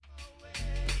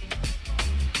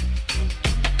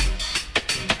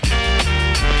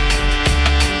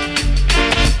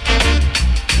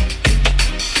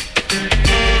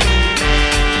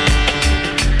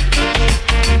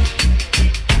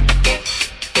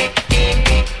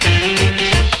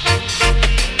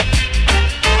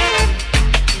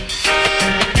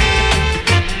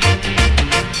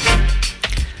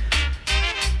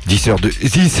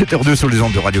17h02 sur les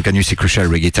ondes de Radio Canus, c'est Crucial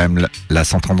Reggae Time, la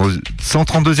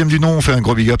 132e du nom. On fait un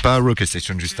gros big up à Rocket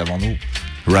Station juste avant nous,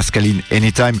 Rascalin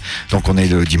Anytime. Donc on est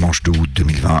le dimanche 2 août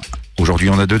 2020.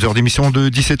 Aujourd'hui on a 2 heures d'émission de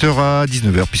 17h à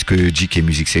 19h puisque JK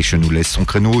Music Station nous laisse son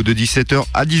créneau de 17h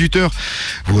à 18h.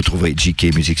 Vous retrouverez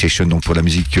JK Music Station donc pour la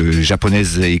musique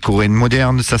japonaise et coréenne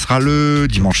moderne. Ça sera le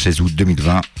dimanche 16 août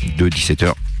 2020 de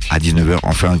 17h à 19h.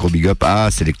 On fait un gros big up à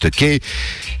Select K.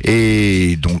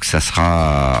 Et donc ça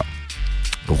sera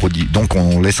redit. Donc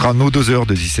on laissera nos 2 heures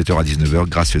de 17h à 19h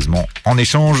gracieusement en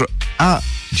échange à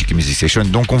JK Music Station.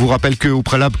 Donc on vous rappelle qu'au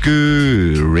préalable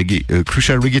que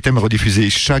Crucial Reggae Time est rediffusé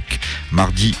chaque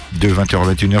mardi de 20h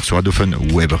à 21h sur Radiophone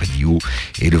Web Radio.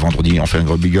 Et le vendredi on fait un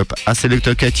gros big up à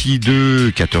Selecta Cathy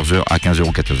de 14h à 15h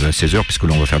ou 14h à 16h puisque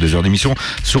là on va faire 2 heures d'émission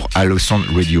sur Allo Sound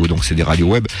Radio. Donc c'est des radios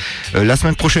web. La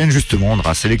semaine prochaine justement on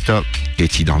aura Selecta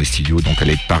Cathy dans les studios. Donc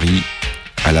elle est de Paris.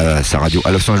 Sa radio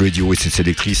Allo Sound Radio et c'est une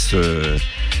sélectrice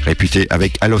réputée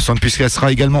avec Allo Sound puisqu'elle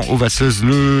sera également au Vasseuse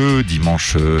le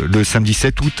samedi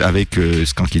 7 août avec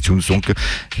Skanky Tunes, donc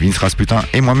Vince Rasputin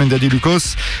et moi-même Daddy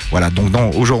Lucas. Voilà, donc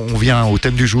on vient au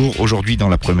thème du jour. Aujourd'hui dans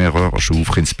la première heure je vous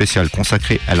ferai une spéciale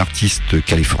consacrée à l'artiste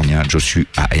californien Joshua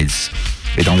Hayes.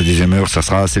 Et dans la deuxième heure, ça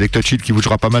sera Selected Cheat qui vous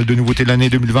jouera pas mal de nouveautés de l'année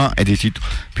 2020 et des titres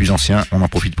plus anciens. On en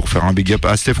profite pour faire un big up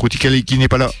à Steph Routicali qui n'est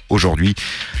pas là aujourd'hui.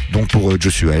 Donc pour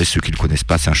Joshua Hayes, ceux qui ne le connaissent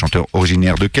pas, c'est un chanteur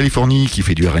originaire de Californie qui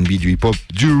fait du R&B, du hip-hop,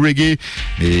 du reggae.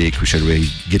 Mais Crucial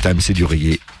Reggae Time, c'est du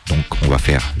reggae. Donc on va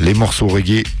faire les morceaux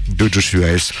reggae de Joshua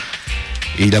Hayes.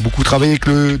 Et il a beaucoup travaillé avec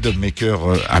le dubmaker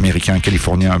américain,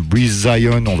 californien Breeze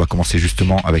Zion. On va commencer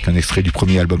justement avec un extrait du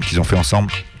premier album qu'ils ont fait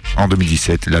ensemble en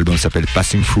 2017. L'album s'appelle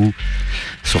Passing Through,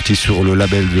 sorti sur le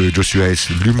label de Joshua Hayes,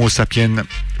 Lumo Sapien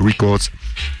Records,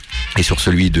 et sur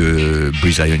celui de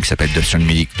Breeze Zion qui s'appelle Dustin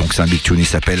Milik. Donc c'est un big tune, il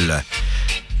s'appelle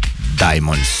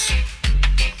Diamonds.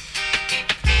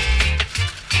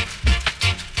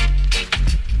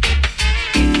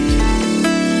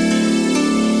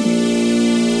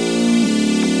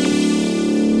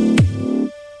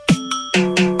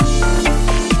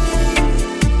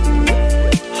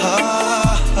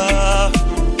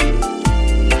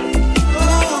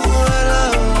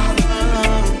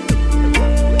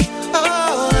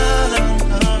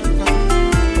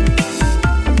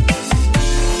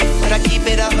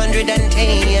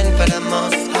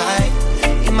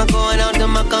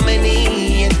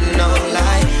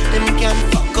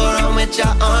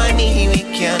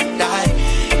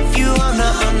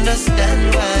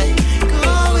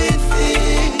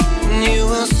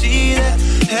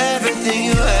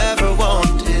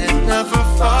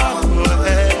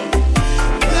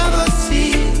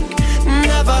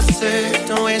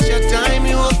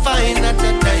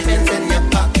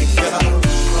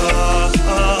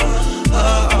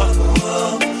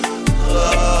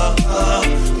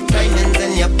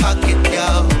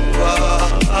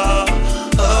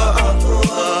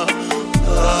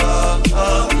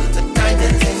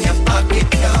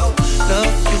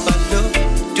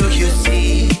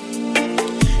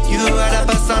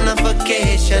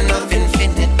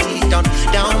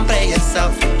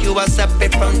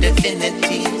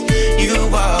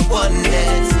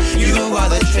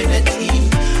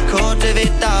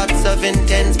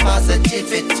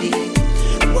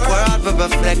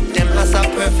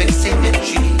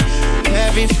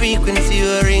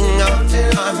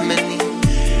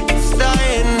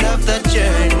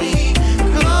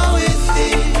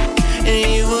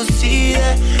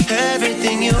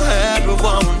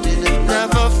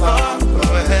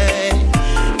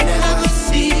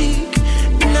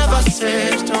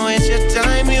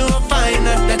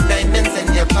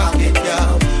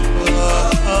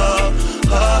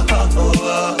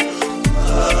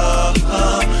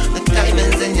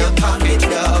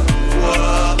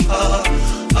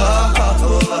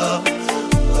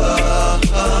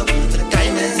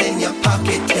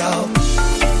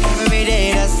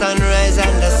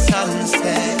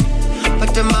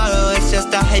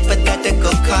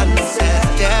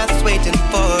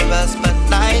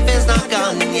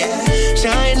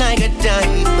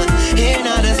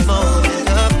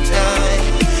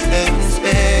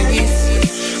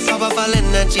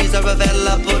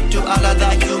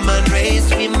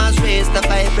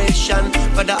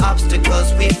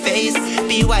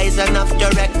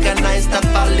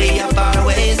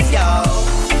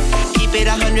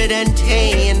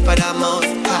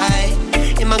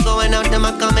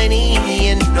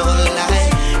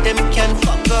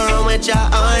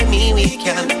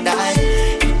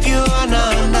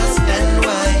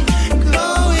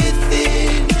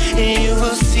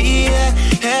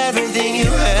 Everything you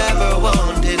ever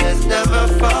wanted is never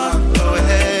far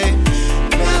away.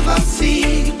 Never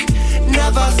seek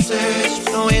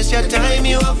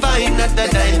got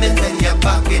the diamonds in your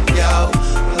pocket, yo.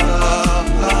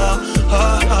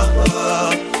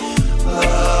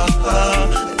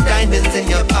 Diamonds in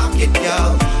your pocket,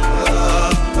 yo.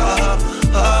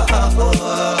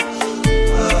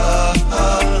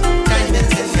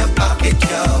 Diamonds in your pocket,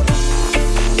 yo.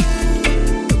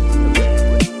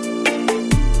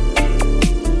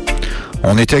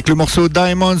 On était avec le morceau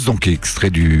Diamonds, donc extrait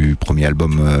du premier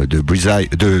album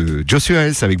de Joshua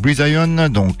Hales avec Breeze Ion,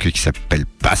 donc qui s'appelle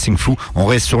Passing Through. On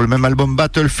reste sur le même album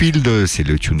Battlefield, c'est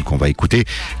le tune qu'on va écouter,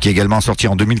 qui est également sorti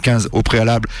en 2015 au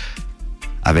préalable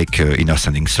avec Inner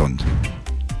Standing Sound.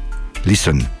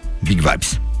 Listen, big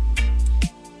vibes.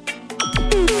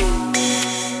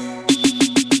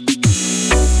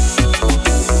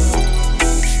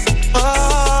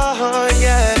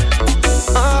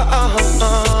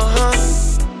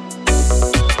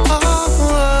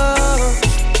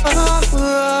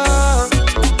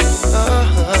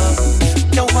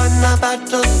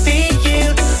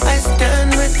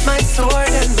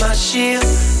 Shield.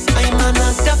 I'm an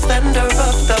defender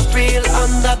of the real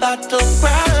on the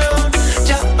battleground.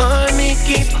 Your army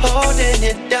keep holding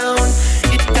it down.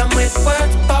 Hit them with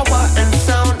words, power and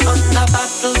sound on the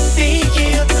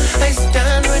battlefield. I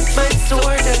stand with my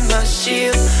sword and my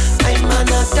shield. I'm an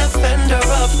defender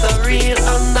of the real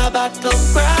on the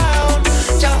battleground.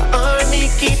 Your army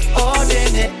keep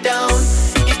holding it down.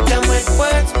 Hit them with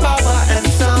words, power and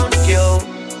sound. Yo,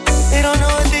 they don't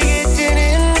know what they're getting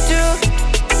into.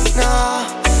 No,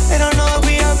 they don't know what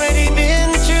we already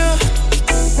been through.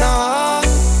 No,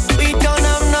 we don't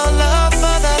have no love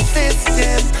for the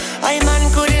system. I man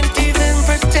couldn't even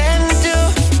pretend to.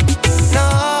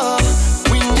 No,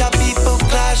 when your people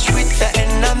clash with the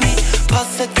enemy,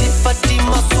 positivity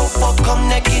must overcome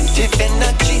negative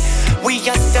energy. We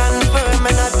are stand firm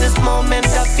and at this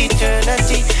moment of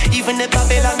eternity. Even if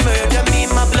Babylon murder me,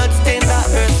 my blood stain the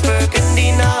earth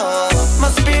burgundy now. My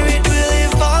spirit will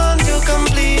live on to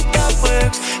complete the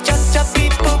works. Judge your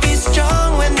people be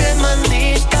strong when them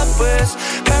unleash the worst.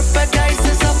 Paradise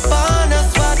is upon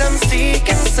us, what I'm seek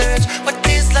and search. What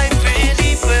is life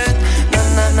really worth? No,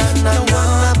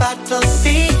 on a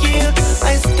battlefield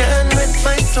I stand with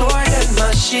my sword and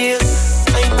my shield.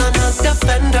 I'm an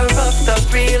defender of the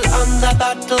real on the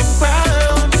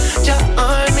battleground. Your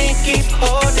army keep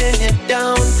holding it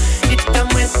down. Hit them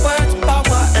with words,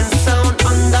 power and sound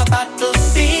on the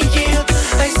battlefield.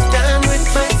 I stand with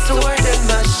my sword and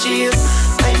my shield.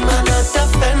 I'm an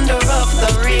defender of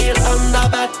the real on the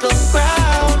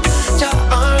battleground. Your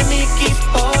army keep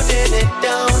holding it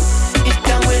down. Hit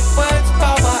them with words,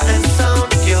 power and sound.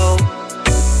 Yo,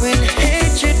 when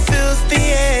hatred fills the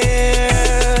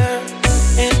air,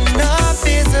 enough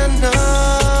is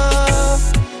enough.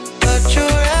 A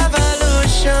true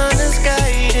revolution is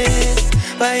guided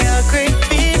by a great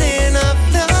feeling of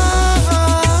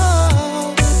love.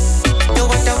 Yo,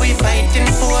 what are we fighting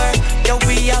for? Yo,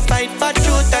 we are fight for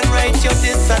truth and right. Yo,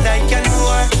 this a lion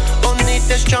war. Only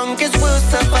the strongest will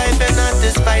survive and not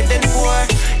this violent war.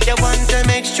 You want to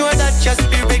make sure that your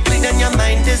spirit clean and your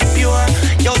mind is pure.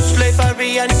 Yo,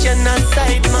 slavery and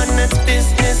genocide, man, it's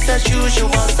business as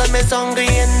usual. Some is hungry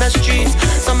in the streets,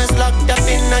 some is locked up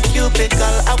in a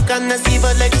cubicle. How can this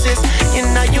evil exist in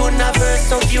a universe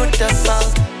so beautiful?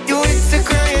 Yo, it's a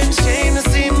crying shame to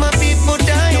see my people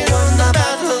dying on the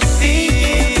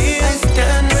battlefield. I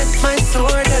stand with my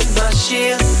sword and my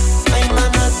shield. I'm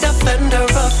an defender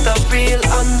of the real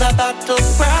on the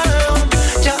battleground.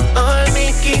 Your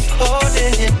army keep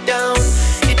holding it down.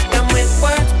 Hit them with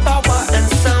words, power and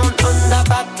sound on the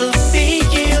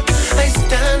battlefield. I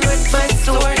stand with my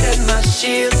sword and my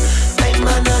shield. I'm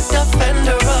an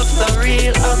defender of the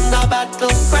real on the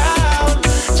battleground.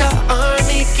 Your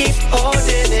army keep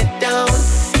holding it down.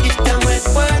 Hit them with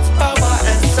words, power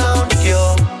and sound.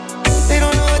 Yo, they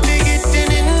don't know what they're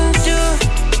getting into.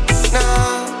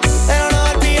 Nah, they don't know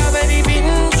what we already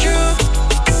been through.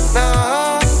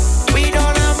 Nah, we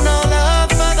don't have no love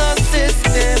for the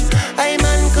system. I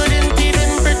man couldn't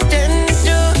even pretend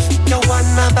to. Yo, on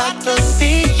the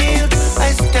battlefield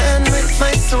I stand with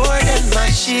my sword and my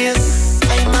shield.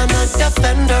 I'm an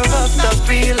defender of the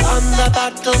real on the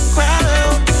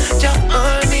battleground. Your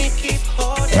army keep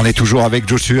holding. On est toujours avec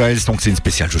Joshua Hales, donc c'est une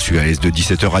spéciale Joshua Hales de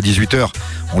 17h à 18h.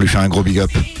 On lui fait un gros big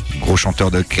up, gros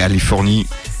chanteur de Californie.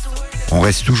 On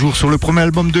reste toujours sur le premier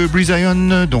album de Breeze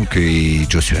Ion, donc et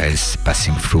Joshua Hales,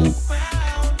 Passing Through,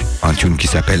 un tune qui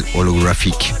s'appelle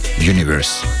Holographic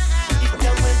Universe.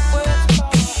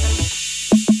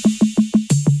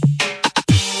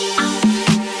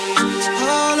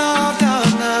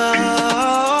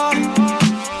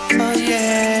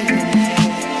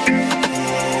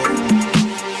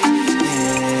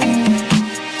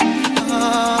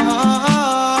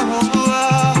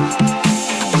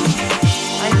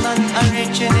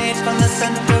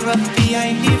 rough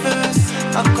behind the verse.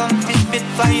 I come to spit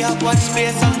fire, watch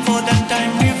space unfold and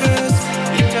time reverse.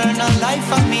 Eternal life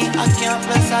for me, I can't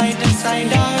reside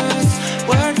inside ours.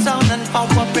 Word, sound and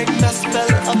power break the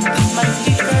spell of this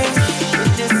mighty curse.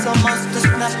 It is a must to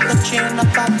snap the chain of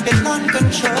Babylon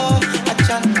control. I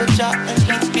chant the Jah and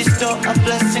he bestow a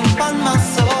blessing upon my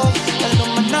soul.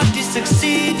 Illuminati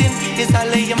succeeding is a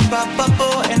lay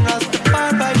improbable. And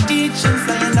Rastafari teachings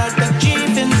and are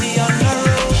achieving the honor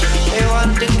roll. They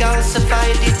want to calcify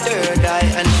the third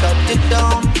eye and shut it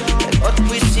down. But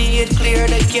we see it clear,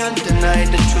 they can't deny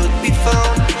the truth we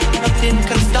found. Nothing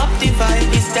can stop the vibe,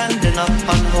 we standing up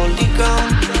on holy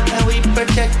ground. And we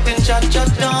protecting Jah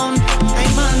down.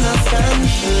 I'm on a stand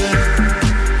firm.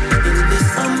 In the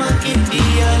summer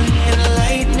Gideon, in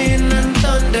lightning and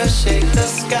thunder shake the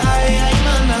sky. I'm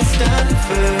on a stand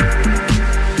firm.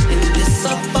 In this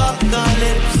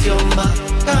apocalypse, you're my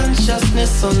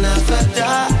consciousness will never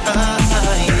die.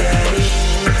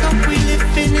 We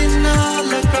living in a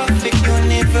holographic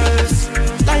universe.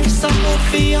 Life's a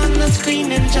movie on the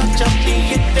screen in Jah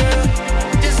theater.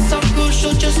 This so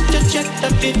crucial just to check the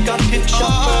bigger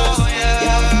picture first.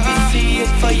 Yeah, you see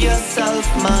it for yourself,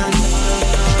 man.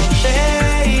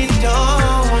 They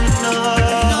don't know.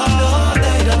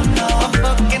 They don't know a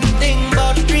fucking thing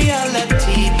about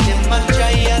reality. Them a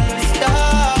giant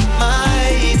stop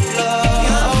my flow.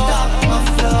 Can't stop my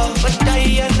flow, but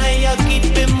I keep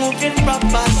it moving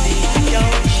properly. Yo,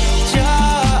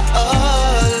 Jah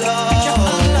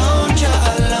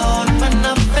alone,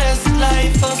 manifest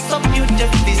life for so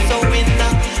beautifully, so in a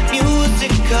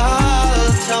musical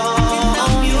tone.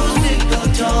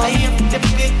 I have to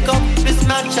pick up His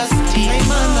Majesty.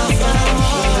 I'm on a stand.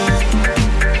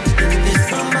 In this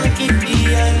summer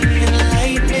Gideon, in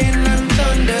lightning and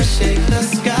thunder shake the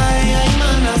sky. I'm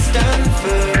on a stand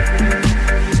firm.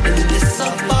 In this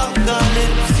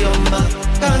apocalypse, you're my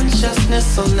consciousness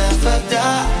will never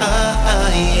die.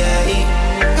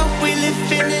 We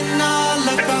living in a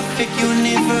holographic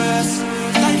universe.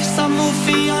 Life's a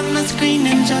movie on the screen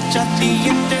in Jah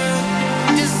theater.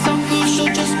 This so crucial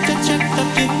just to check the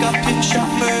bigger picture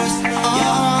first.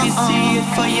 Yeah, you see it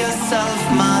for yourself,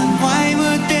 man. Why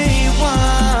would they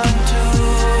want to?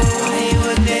 Why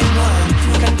would they want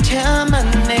to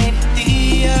contaminate the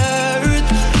earth?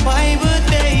 Why would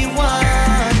they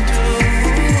want to?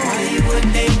 Why would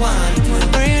they want to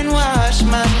brainwash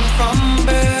man from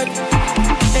birth?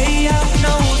 They have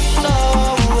no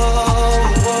soul.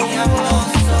 They have no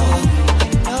soul.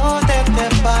 I know that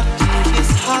their body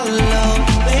is hollow.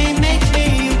 They make me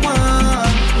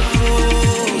want to.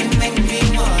 They make me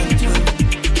want to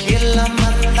kill a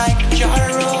man like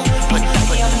Jaro. But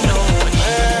I am no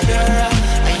murderer.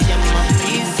 I am a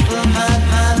peaceful man.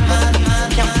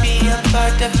 Can't be a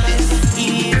part of this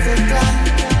evil plan.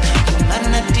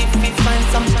 Humanity, if we find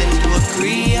something to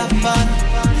agree upon.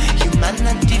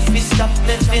 Humanity, if we stop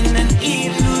living in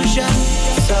illusion.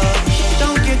 So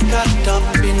don't get caught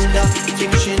up in the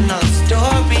fictional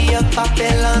story of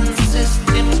Babylon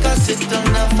system, cause it'll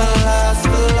never last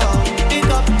for long. Pick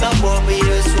up the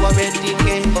warriors who already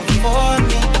came before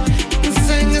me and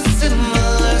sing a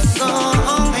similar song.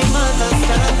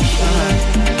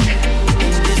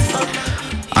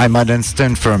 I'm Madden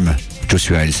Stand Firm,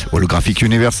 Joshua Hells, Holographic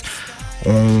Universe.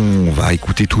 On va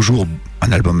écouter toujours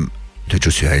un album de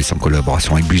Joshua Hells en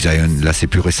collaboration avec Blue Zion. Là c'est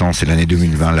plus récent, c'est l'année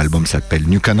 2020. L'album s'appelle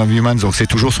New Kind of Humans, donc c'est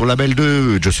toujours sur le label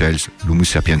de Joshua Hells, Lumus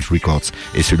Sapiens Records,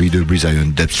 et celui de Blue Zion,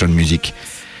 Dubstone Music.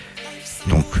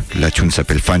 Donc la tune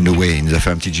s'appelle Find a Way. Il nous a fait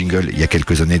un petit jingle il y a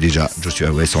quelques années déjà. Joshua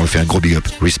Hells, on lui fait un gros big up.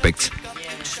 Respect.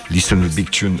 Listen to the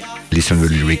big tune, listen to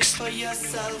the lyrics.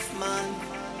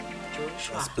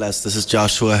 Bless. This is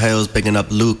Joshua Hales bigging up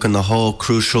Luke and the whole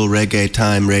Crucial Reggae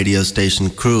Time radio station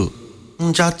crew.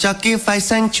 Jah give I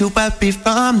sanctuary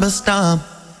from the storm.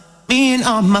 Me and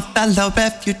all my fellow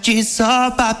refugees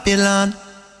of Babylon.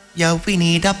 Yeah, we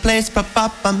need a place for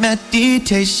proper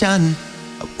meditation,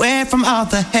 away from all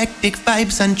the hectic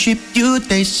vibes and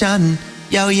tribulation.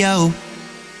 Yo, yo.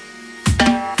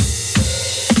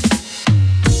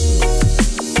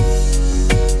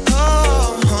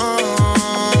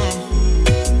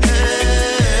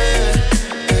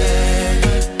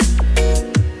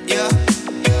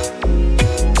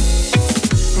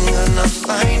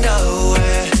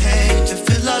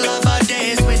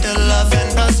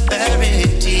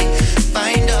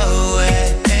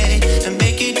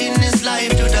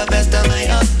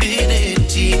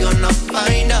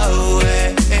 Find a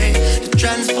way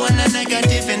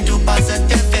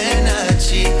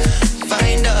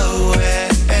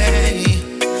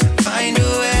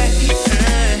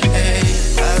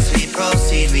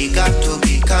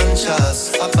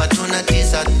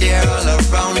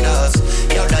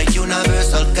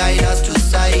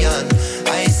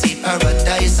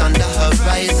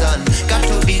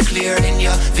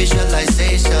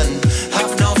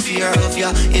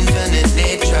your infinite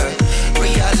nature.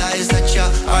 Realize that you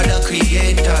are the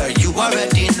creator. You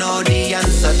already know the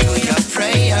answer to your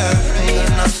prayer. I'm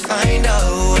gonna find a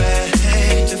way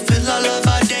to fill all of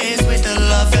our days with the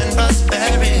love and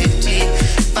prosperity.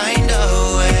 Find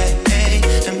a way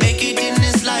to make it in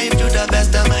this life to the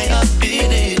best of my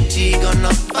ability.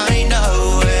 Gonna find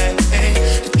a way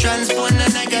to transform the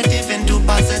negative into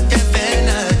positive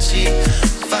energy.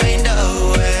 Find a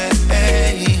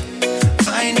way,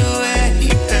 find a way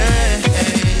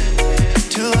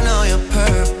to know your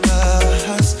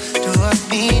purpose, to have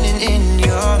meaning in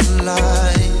your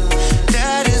life.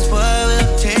 That is what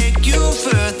will take you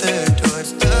further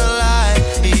towards the light,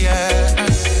 yeah.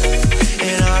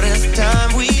 And all this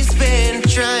time we spend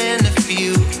trying to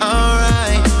feel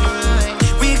alright,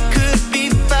 we could be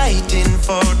fighting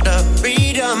for the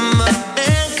freedom of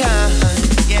mankind,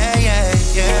 yeah, yeah,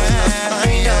 yeah.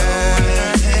 Find a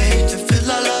way to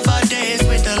fill all of our days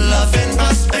with the love and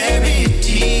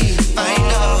prosperity.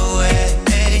 Find a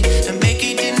way to make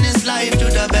it in this life to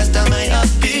the best of my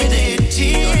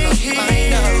ability.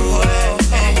 Find a way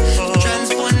to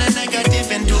transform the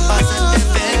negative into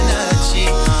positive energy.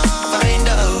 Find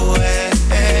a way,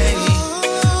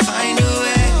 find a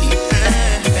way.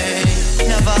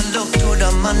 Never look to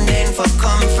the mundane for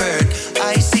comfort.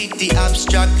 I seek the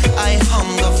abstract, I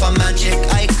hunger for magic.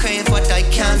 I crave what I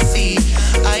can't see.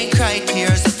 I cry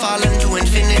tears that fall into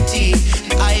infinity.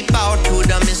 I bow to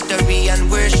the mystery and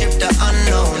worship the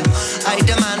unknown. I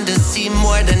demand to see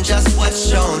more than just what's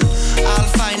shown. I'll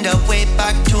find a way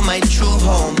back to my true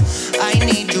home. I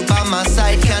need you by my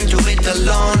side, can't do it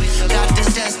alone. That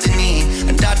is destiny,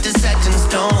 and that is set in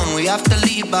stone. We have to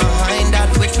leave behind that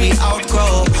which we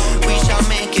outgrow. We shall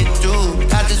make it through,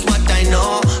 that is what I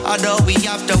know. Although we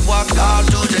have to walk all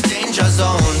through the danger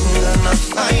zone. Gonna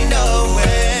find a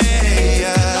way,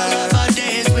 all of our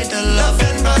days with the love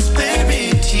and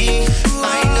prosperity.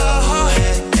 Find a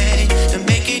way to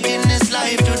make it in this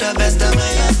life to the best of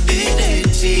my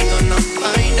ability. Gonna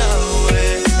find a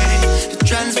way to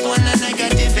transform the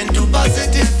negative into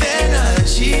positive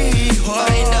energy.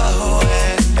 Find a way,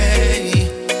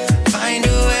 find a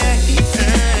way.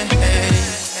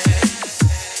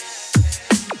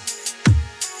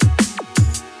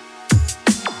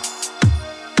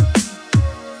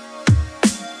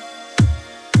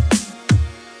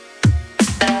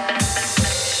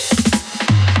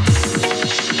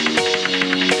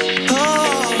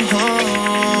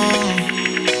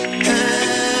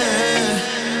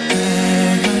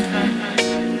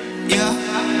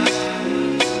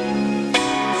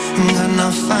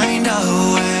 Find a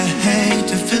way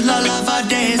to fill all of our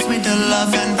days with the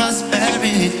love and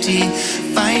prosperity.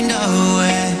 Find a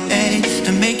way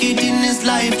to make it in this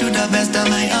life to the best of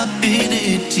my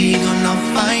ability. Gonna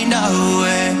find a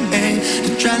way to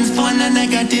transform the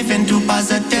negative into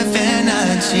positive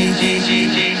energy.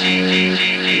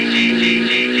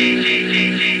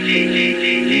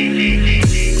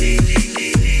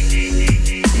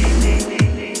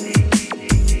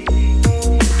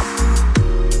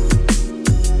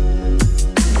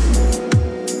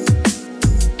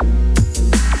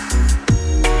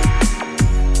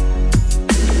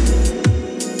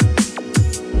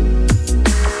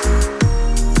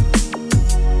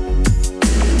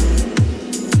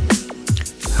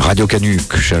 Radio Canu,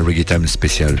 Crucial Reggae Time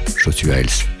spécial, Joshua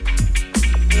Hales.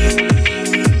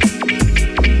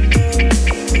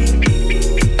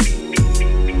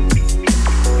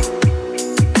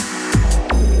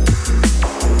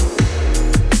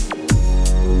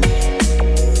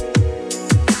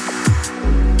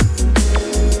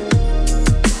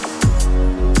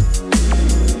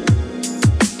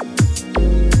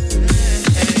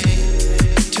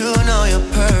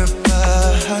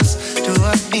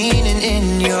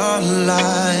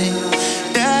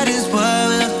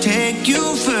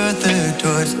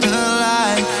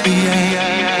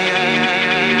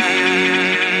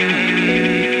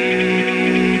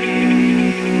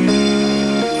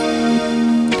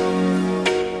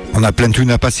 On a plein de tunes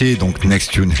à passer, donc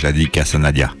next tune, je la dédicace à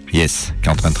Nadia. Yes, qui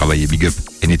est en train de travailler. Big up,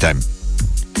 anytime.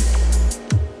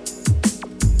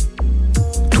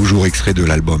 Toujours extrait de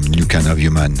l'album New Kind of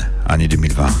Human, année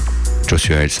 2020.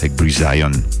 Joshua Hales avec Bruce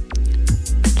Zion.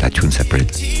 La tune s'appelle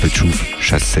The Truth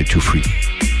Shall Set You Free.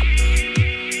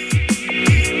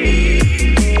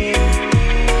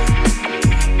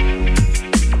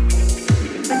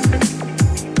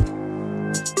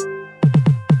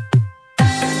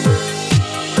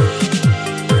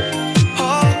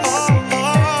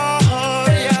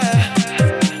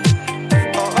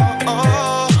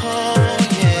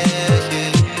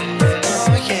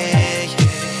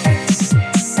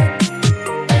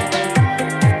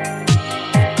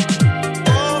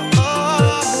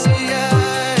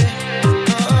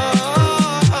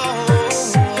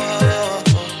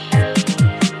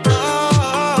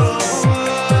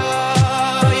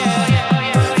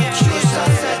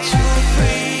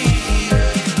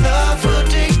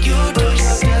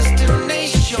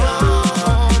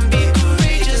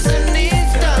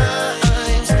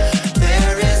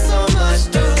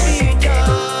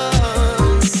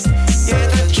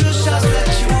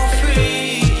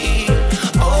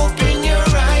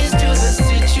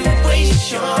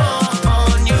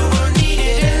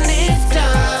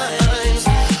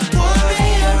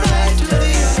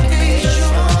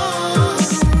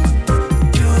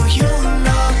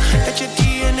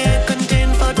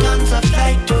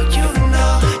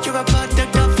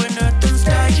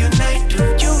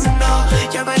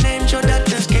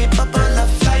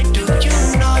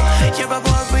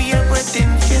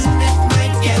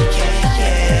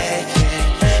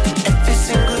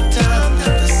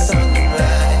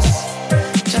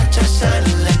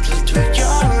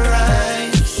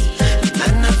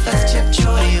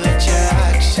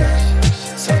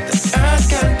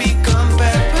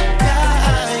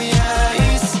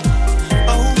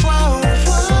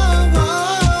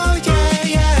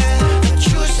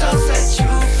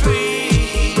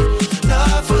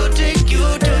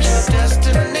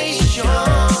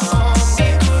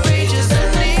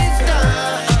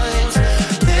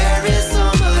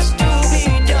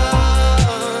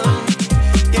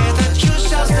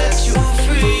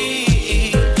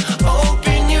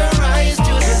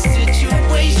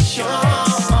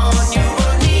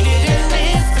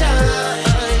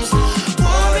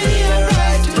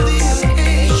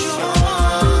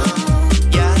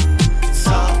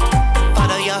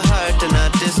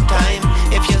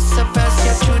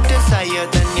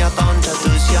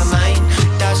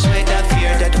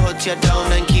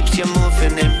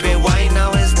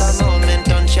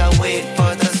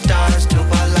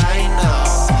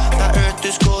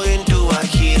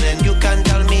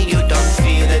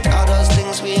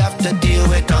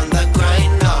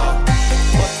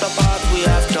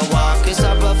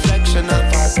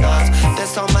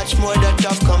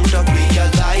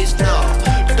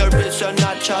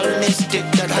 spiritual mystic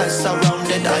that has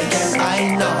surrounded I and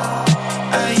I know.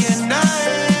 I and I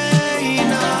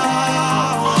know.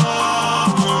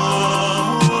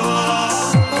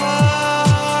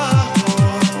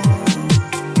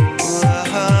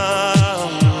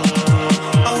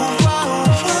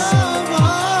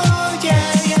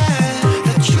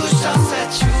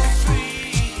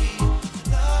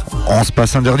 On se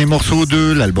passe un dernier morceau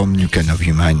de l'album New Kind of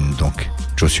Human, donc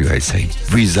Joshua Hale,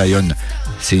 Breathe Zion.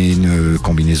 C'est une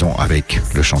combinaison avec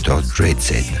le chanteur Dread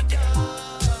Z.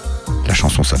 La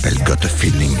chanson s'appelle Got a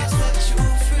Feeling.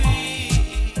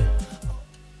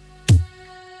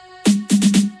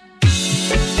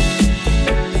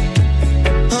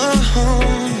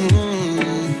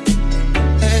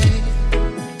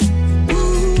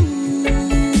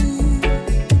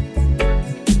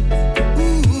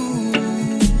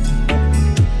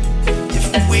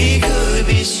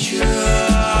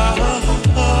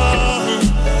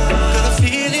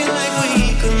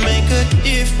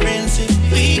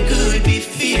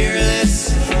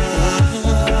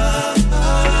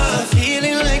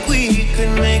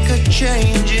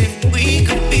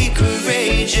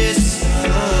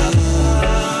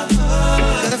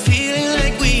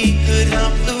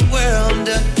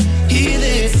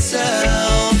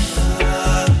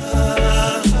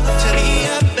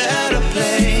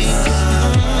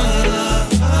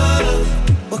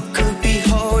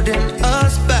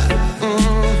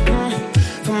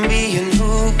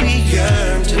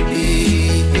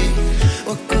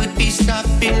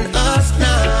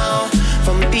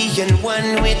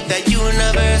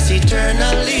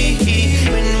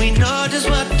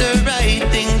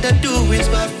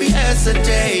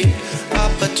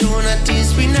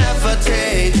 Opportunities we never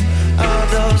take. All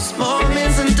those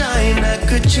moments in time that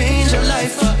could change a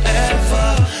life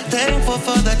forever. Thankful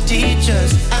for the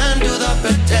teachers and to the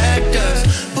protectors.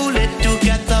 Pull it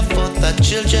together for the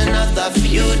children of the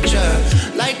future.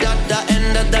 Light at the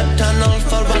end of the tunnel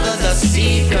for all of the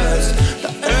seekers.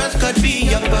 The earth could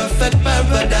be a perfect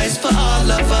paradise for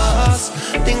all of us.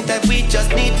 Think that we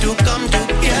just need to come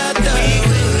together. We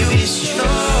will be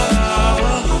sure.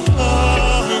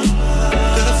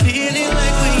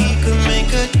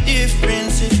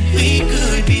 Difference if we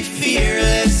could be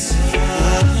fearless.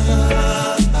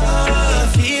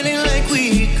 Feeling like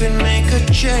we could make a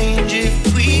change if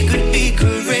we could be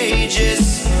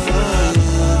courageous.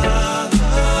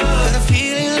 Got a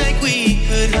feeling like we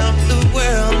could help the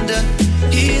world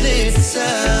heal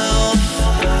itself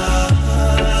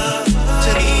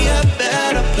to be a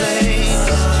better place.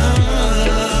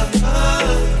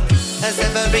 As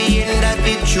every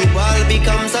individual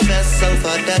becomes a vessel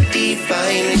for the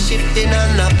divine, shifting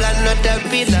on a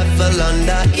planetary level on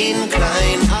the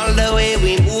incline. All the way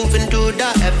we move into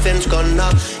the heavens, gonna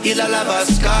heal all of our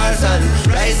scars and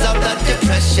rise up that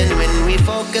depression when we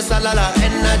focus all our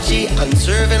energy on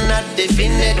serving that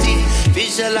divinity.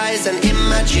 Visualize an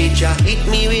imagery, just hit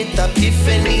me with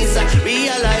epiphanies. I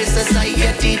realize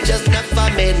society just never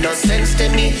made no sense to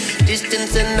me.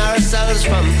 Distancing ourselves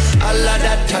from all of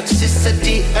that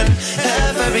toxicity, and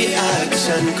every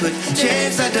action could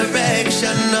change the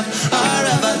direction of our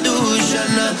evolution.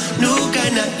 A new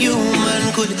kind of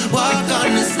human could walk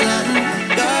on this land,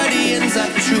 guardians of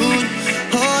truth,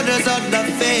 holders of the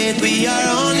faith. We are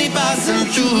only passing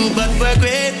through, but we're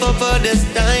grateful for this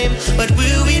time. But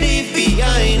will we leave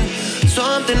behind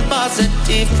something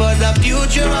positive for the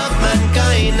future of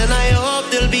mankind? And I hope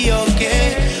they'll be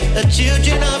okay, the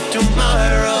children of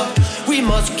tomorrow. We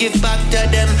must give back to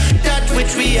them that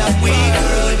which we have. We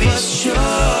could be sure.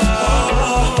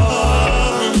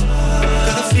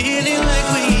 Got a feeling like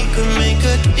we could make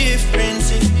a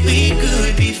difference if we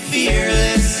could be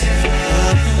fearless.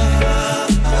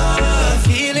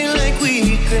 Feeling like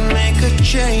we could make a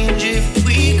change if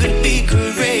we could be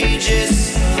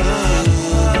courageous.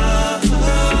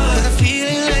 Got a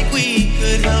feeling like we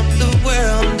could help the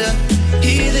world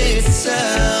heal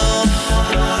itself.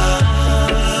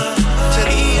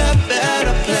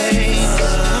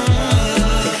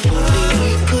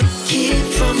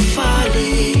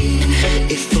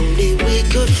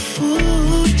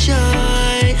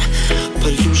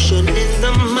 Pollution in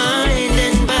the mind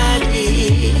and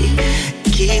body,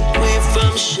 keep away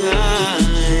from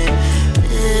shine.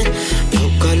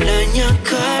 Alkaline, your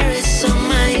car is so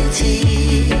mighty.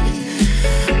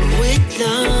 With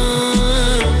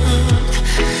love,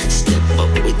 step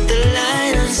up with the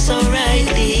light and so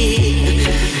rightly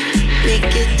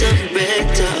make it up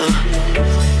better.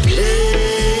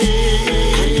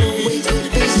 I know we could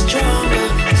be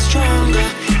stronger,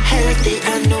 healthy. I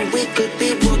know we could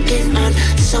be working on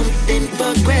something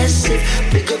but expressive.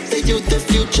 Pick up the youth, the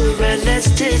future, and let's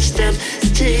teach them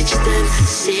to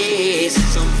see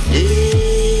something.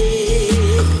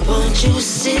 Won't you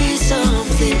see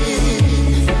something?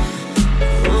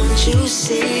 Won't you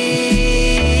see?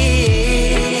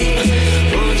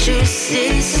 Won't you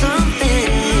see something?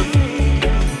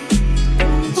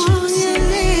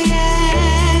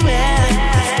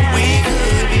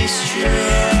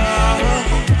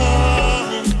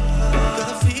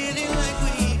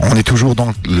 On est toujours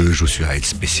dans le Joshua Hill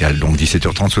spécial, donc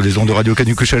 17h30 sur les ondes de Radio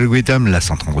Canu Kushal Guetam, la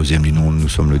 132e du nom. Nous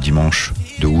sommes le dimanche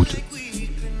 2 août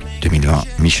 2020.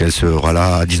 Michel sera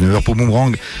là à 19h pour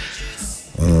Boomerang.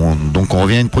 Donc on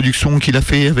revient à une production qu'il a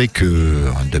fait avec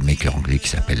un dubmaker anglais qui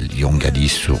s'appelle Young Addy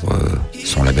sur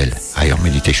son label Higher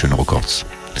Meditation Records.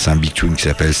 C'est un big tune qui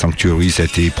s'appelle Sanctuary. Ça a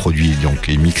été produit donc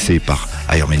et mixé par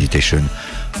Higher Meditation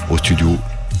au studio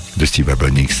de Steve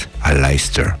Abrams à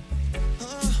Leicester.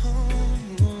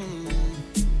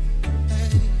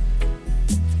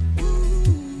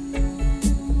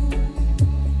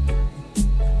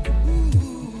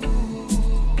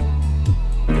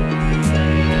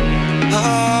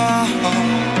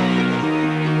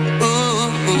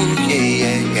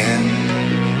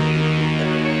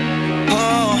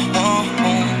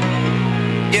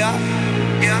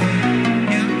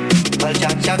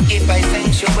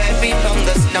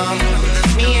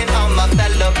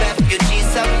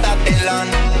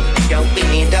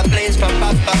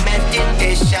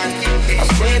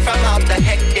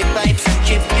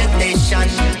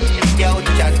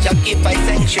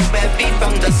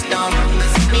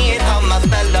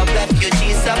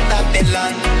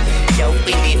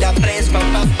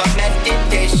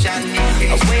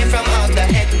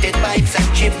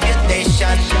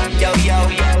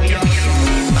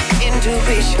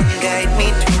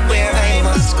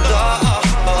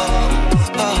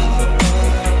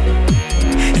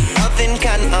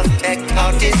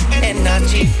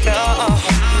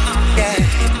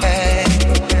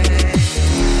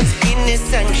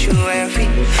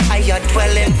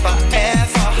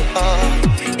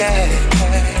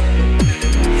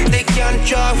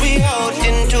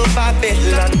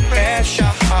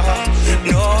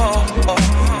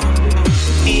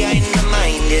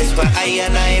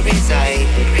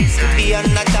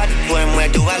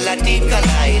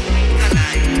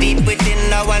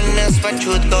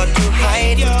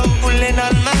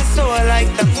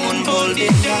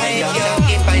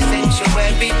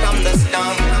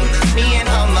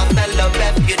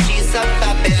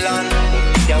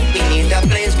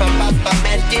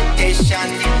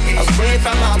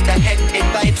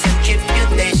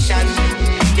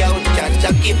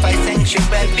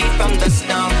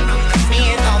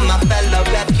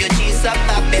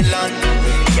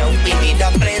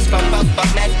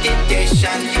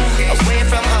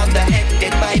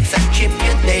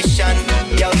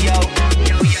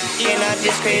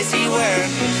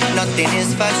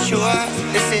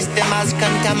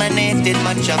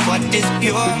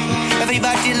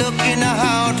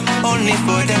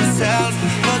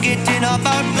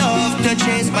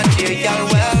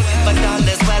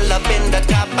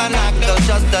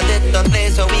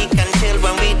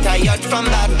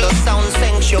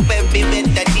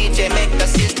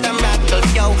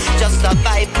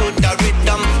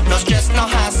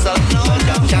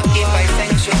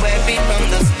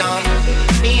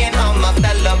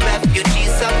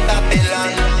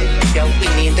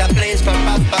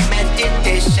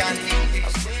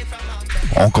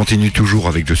 On continue toujours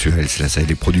avec Joshua Hill, là c'est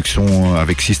des productions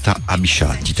avec Sista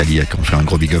Abisha d'Italie qui ont fait un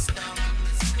gros big up.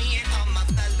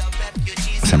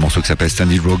 C'est un morceau qui s'appelle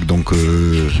Standing Rock, donc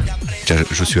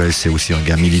Joshua Hill c'est aussi un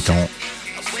gars militant,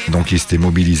 donc il s'était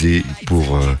mobilisé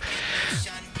pour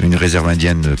une réserve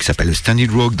indienne qui s'appelle Standing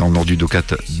Rock dans le nord du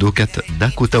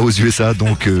Dakota aux USA,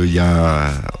 donc il y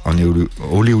a un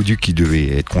oléoduc qui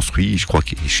devait être construit, je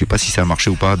sais pas si ça a marché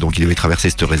ou pas, donc il devait traverser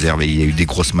cette réserve et il y a eu des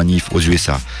grosses manifs aux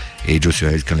USA. Et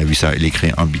Joshua Hill, quand il a vu ça, il a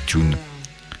créé un big tune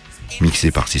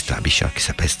mixé par Sista Abisha qui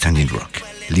s'appelle Standing Rock.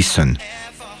 Listen.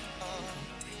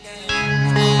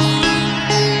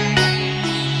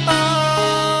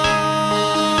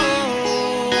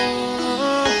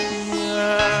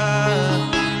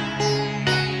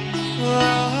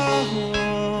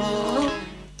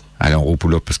 Allez, on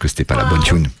repull up parce que c'était pas la bonne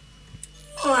tune.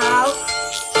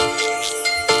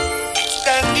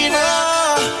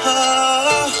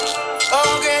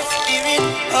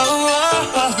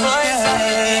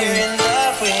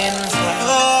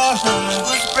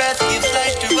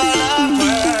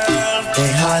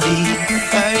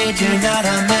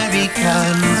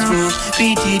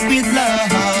 Beat it with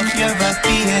love,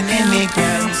 European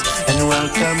immigrants, and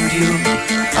welcomed you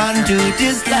onto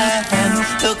this land.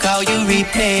 Look how you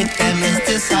repaid them. Is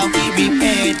this how we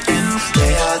repaid them?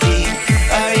 They are the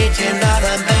original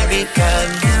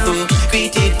Americans who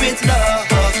greeted with love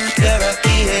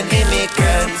European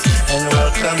immigrants and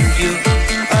welcomed you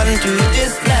unto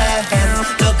this land.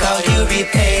 Look how you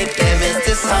repaid them. Is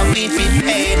this how we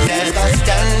repaid them? By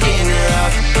standing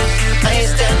rock, I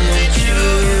stand with you.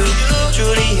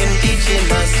 Truly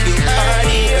indigenous, you are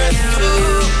the earth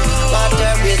too.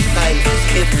 Water is life,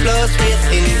 it flows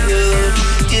within you.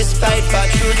 Despite what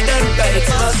truth and right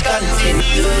must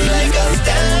continue. Like a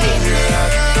standing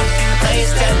rock, I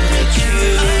stand with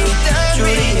you.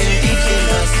 Truly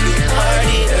indigenous, you are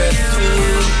the earth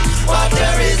too.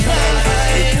 Water is life,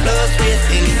 it flows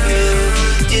within you.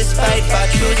 Despite what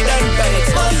truth and right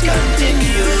must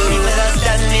continue. Let us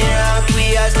standing rock,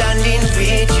 we are standing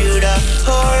with you. The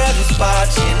horror is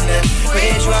watching and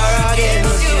rage war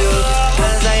against you.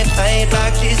 As I fight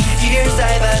back these years,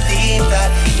 I believe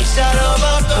that we shall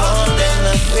overcome them.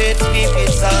 The great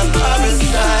spirits on our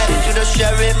side. To the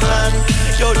sheriff man,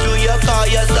 yo, do you call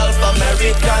yourself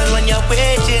American when you're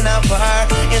waging a war?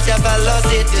 It's your fellow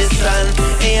citizen.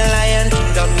 Ain't lying to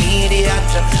the media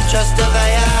to justify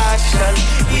your action.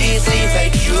 We see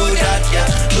right through that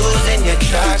you're losing your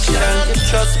traction. You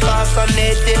trespass on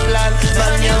native land,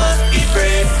 man, you must be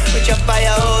brave. With your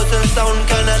firehouse and sound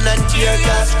cannon and tear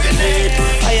gas grenade.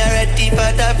 Are you ready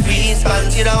for the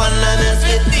response? You don't wanna mess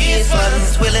with these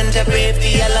ones. Willing to brave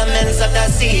the elements of the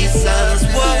seasons.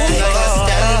 Whoa,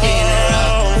 standing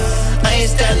around, I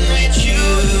stand with you.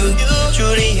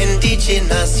 Truly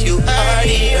indigenous, you are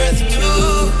the earth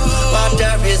too.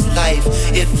 Water is life,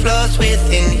 it flows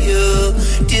within you.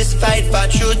 Despite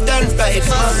what truth and right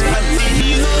must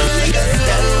continue.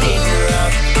 Standing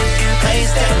around, I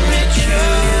stand with you.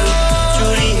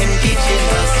 Truly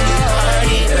indigenous, you are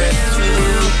the earth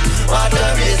too.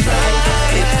 Water is life,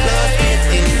 it flows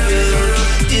within you.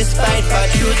 Despite what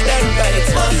truth and right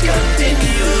must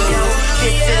continue.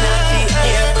 Kissing at the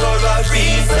air for a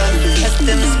reason. Let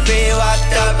them spray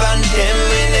water on them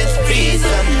when it's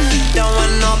freezing. Don't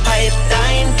want no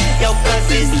pipeline, yo, cause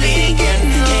it's leaking.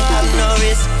 They have no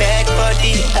respect for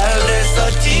the elders, so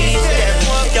teach them.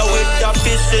 Yo, with the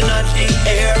fishing at the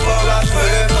air for a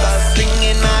purpose.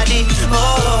 Bringing mighty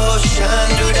ocean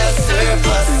to the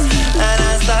surface. And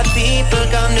as the people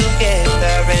come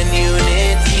together in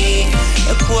unity,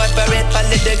 the corporate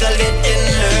political getting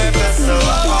nervous. So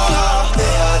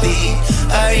they are the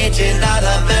original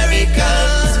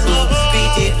Americans who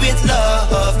greeted with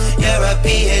love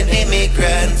European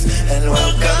immigrants and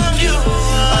welcomed you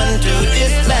unto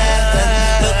this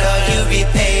land. Look how you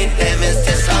repaid them. Is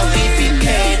this how we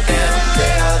repaid them?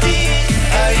 They are the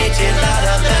original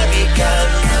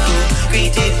Americans who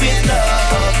greeted with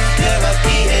love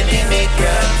European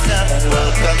immigrants and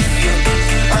welcomed you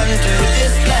unto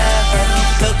this land.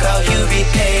 Look how you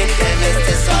repaid them. Is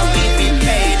this how we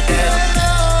repaid them?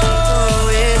 Oh,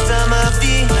 wisdom of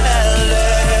the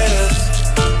elders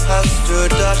has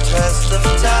stood the test of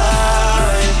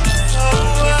time.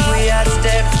 If we had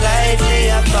stepped lightly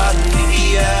upon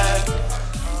the earth.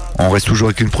 On reste toujours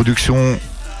avec une production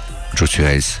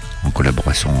Joshua Hayes en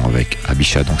collaboration avec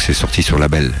Abisha. Donc c'est sorti sur le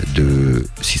label de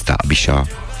Sista Abisha,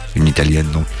 une italienne.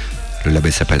 Donc le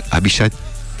label s'appelle Abisha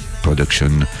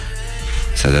Production.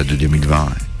 Ça date de 2020.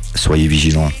 Soyez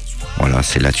vigilants. Voilà,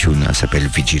 c'est la tune. Elle s'appelle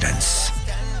Vigilance.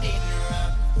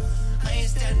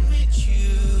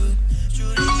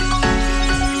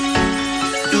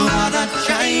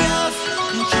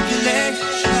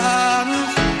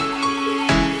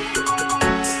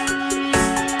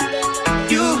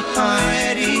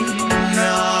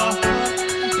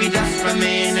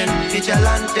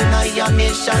 Vigilant in your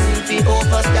mission, we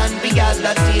overstand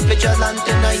reality. Vigilant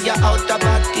in your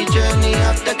out-of-body journey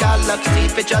of the galaxy.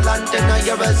 Vigilant in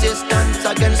your resistance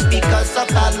against speakers of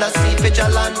fallacy.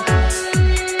 Vigilant,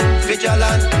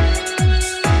 vigilant,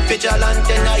 vigilant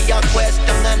in your quest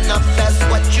to manifest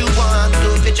what you want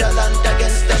to. Vigilant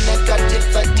against the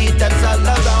negativity that's all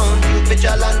around you.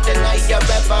 Vigilant in your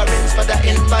reverence for the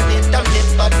infinite,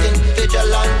 omnipotent.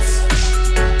 Vigilance,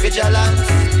 vigilance.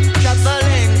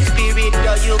 Traveling spirit,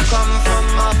 though you come from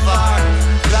afar.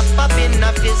 Wrap up in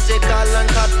a physical and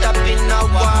caught up in a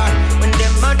war. When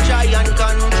them a try and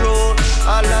control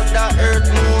all of the earth,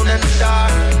 moon and star,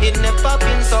 it never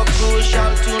been so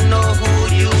crucial to know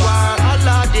who you are. All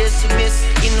of this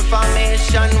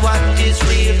misinformation, what is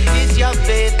real? Is your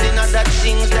faith in other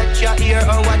things that you hear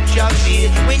or what you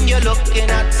feel? When you look looking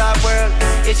at the world.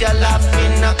 Is you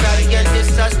laughing or crying?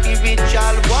 This a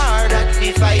spiritual war that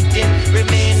we fighting.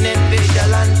 Remaining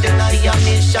vigilant in your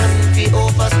mission. We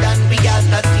overstand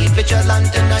reality.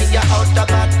 Vigilant in your outer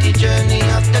body journey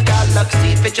of the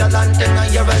galaxy. Vigilant in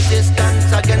your resistance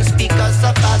against speakers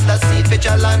of fallacy.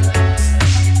 Vigilant,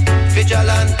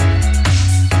 vigilant,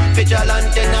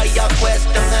 vigilant in your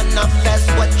quest to manifest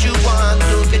what you want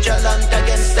to. Vigilant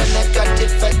against the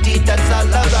negativity that's all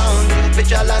around you.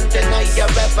 Vigilant in your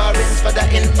reverence for the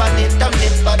infinite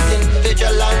omnipotent.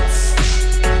 Vigilance,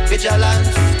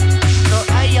 vigilance. So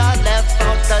I left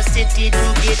out the city to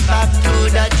get back to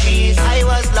the trees. I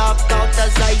was locked out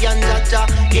of Zion, Jaja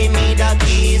gave me the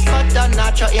keys. But the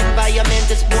natural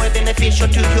environment is more beneficial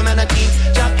to humanity.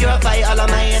 Jah purify all of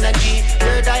my energy.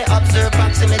 Third I observe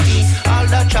proximity. All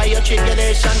the trial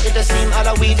tribulation, it does seem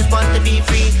all we just want to be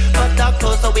free. But the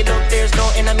closer we look, there's no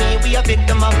enemy. We are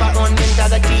victim of our own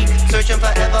mentality. Searching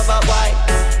forever, but why?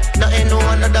 Nothing new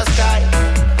under the sky.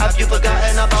 Have you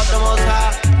forgotten about the Most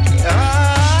High?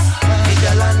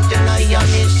 Vigilant in your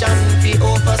mission, we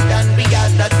overstand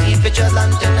reality.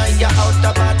 Vigilant in your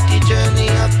outer body journey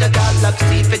of the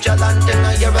galaxy. Vigilant in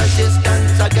your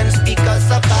resistance against speakers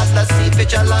of fallacy.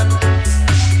 Vigilant,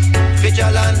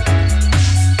 vigilant,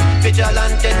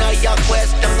 vigilant in your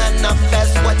quest to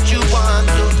manifest what you want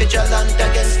to. Vigilant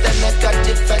against the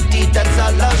negativity that's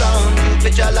all around you.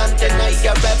 Vigilant in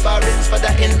your reverence for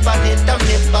the infinite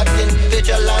omnipotent.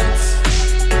 Vigilance,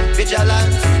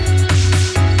 vigilance.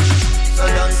 So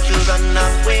don't you run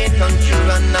away, don't you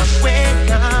run away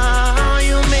now.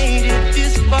 You made it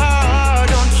this far,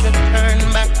 don't you turn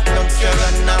back. Don't you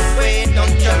run away,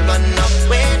 don't you run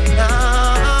away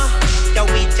now. Yeah,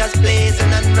 we just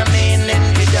blazing and remaining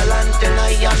vigilant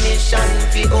in your mission.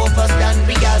 We overstand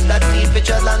reality.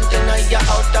 Vigilant in your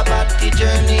outer body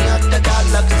journey of the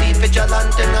galaxy.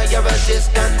 Vigilant in your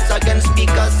resistance against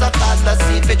speakers of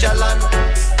fallacy. Vigilant,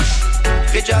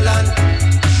 vigilant,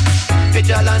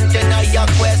 vigilant in your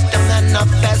quest to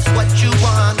manifest what you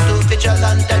want to.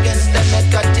 Vigilant against the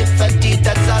negativity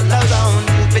that's all around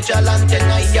you. Vigilant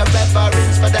in your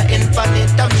reverence for the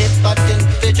infinite omnipotent.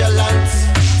 Vigilance,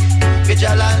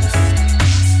 vigilance,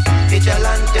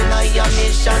 vigilant in your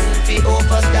mission. We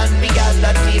overstand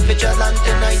reality. Vigilant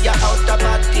in your outer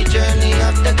body journey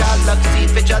of the galaxy.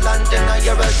 Vigilant in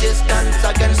your resistance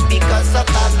against speakers of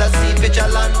fallacy.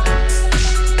 Vigilant,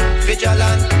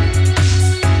 vigilant,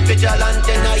 vigilant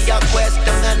in your quest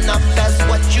to manifest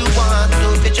what you want to.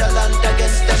 Vigilant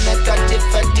against the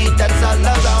negativity that's all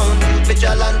around you.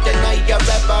 Vigilant in your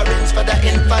reverence for the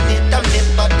infinite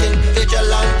omnipotent.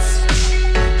 Vigilance,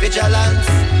 vigilance.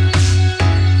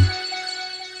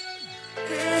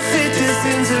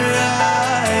 Citizens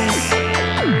arise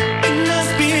in the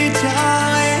spiritual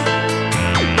way.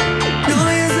 Know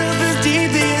yourself as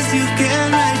deeply as you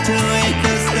can right away,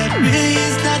 'cause that really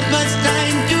is not much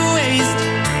time to waste.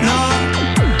 No,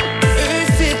 Earth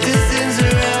citizens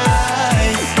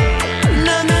arise,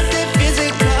 no, not the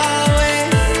physical way.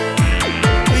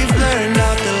 We've learned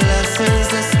all the lessons,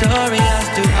 the story.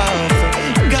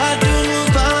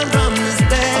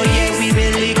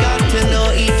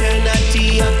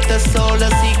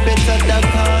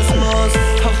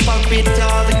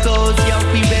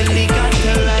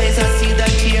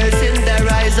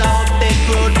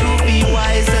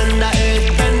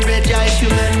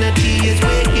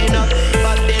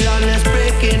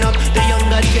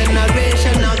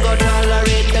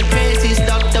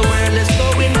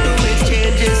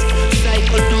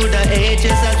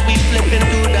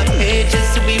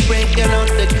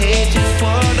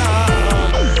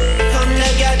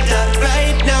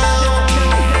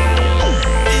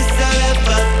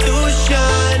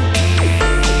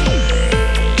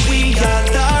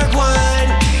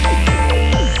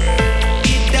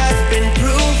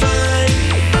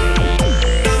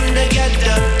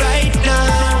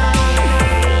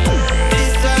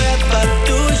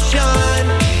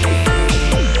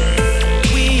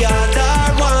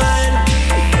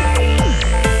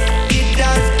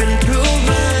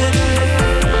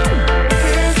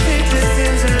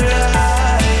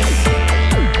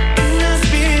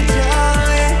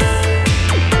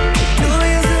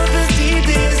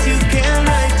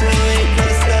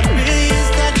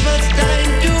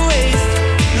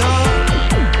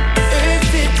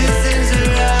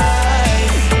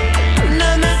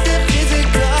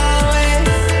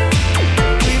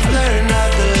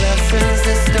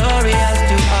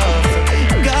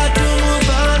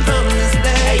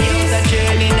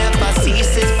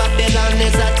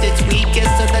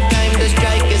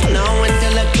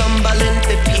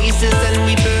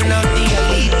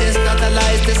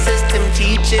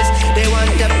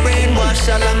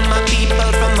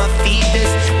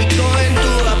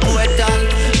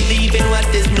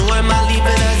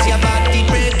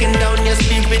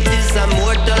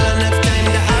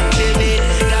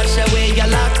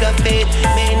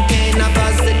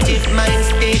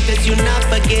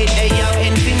 state, your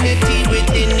infinity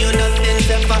within you, nothing's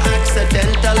ever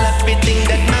accidental. Everything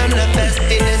that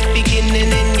manifesting is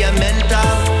beginning in your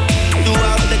mental.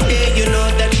 Throughout the day, you know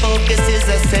that focus is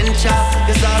essential.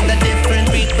 Cause all the different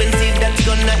frequencies that's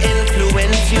gonna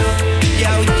influence you.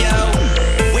 Yo, yo,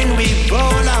 when we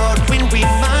roll out, when we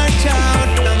march out,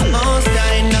 the most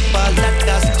I never let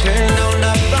us turn down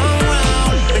the wrong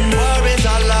round. When war is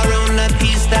all around, the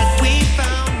peace that we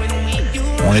found. When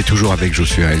we On est toujours avec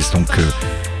Joshua Hells, donc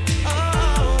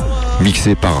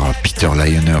mixé par Peter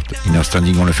Lionheart. Inner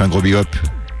Standing, on le fait un gros big up.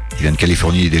 Il vient de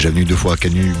Californie, il est déjà venu 2 fois à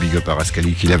Canu. Big up à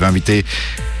Rascali qui l'avait invité.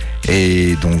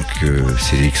 Et donc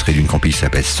c'est l'extrait d'une compil qui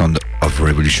s'appelle Sound of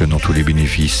Revolution, dont tous les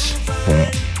bénéfices vont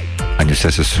à une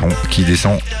association qui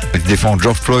défend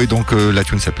George Floyd. Donc la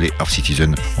tune s'appelait Our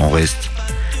Citizen. On reste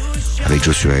avec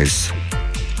Joshua Hells.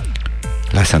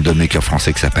 Là c'est un dubmaker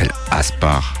français qui s'appelle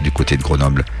Aspar du côté de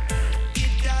Grenoble.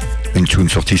 Une tune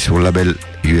sortie sur le label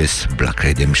US Black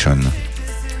Redemption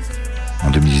en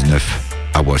 2019,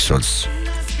 Our Souls.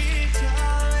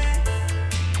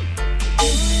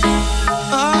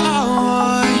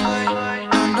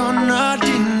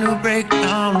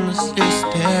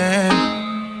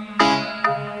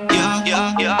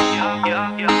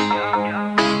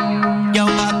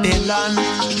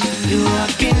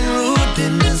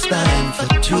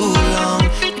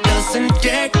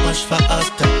 For us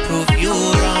to prove you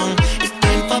wrong, it's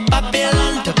time for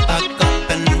Babylon to pack up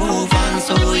and move on,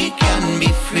 so we can be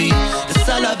free to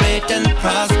celebrate and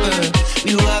prosper.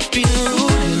 You have been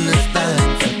ruling this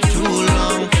land for too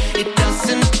long. It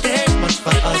doesn't take much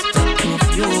for us to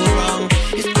prove you wrong.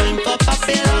 It's time for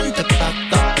Babylon to pack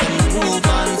up and move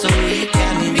on, so we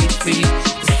can be free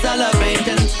to celebrate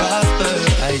and prosper.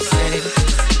 I say,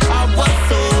 our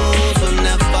souls will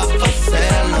never for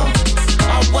sale, no.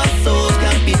 Our souls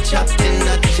can't be chopped in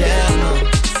a jail, no.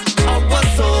 Our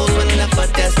souls were never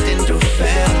destined to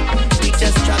fail. We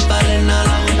just traveling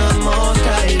along the most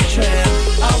high trail.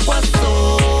 Our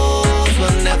souls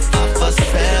were never for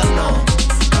sale, no.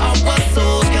 Our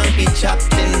souls can't be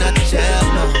chopped in a jail,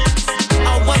 no.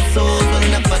 Our souls were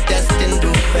never destined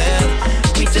to fail.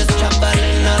 We just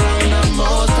traveling along the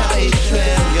most high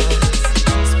trail, yo.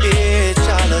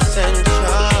 Spiritual ascension.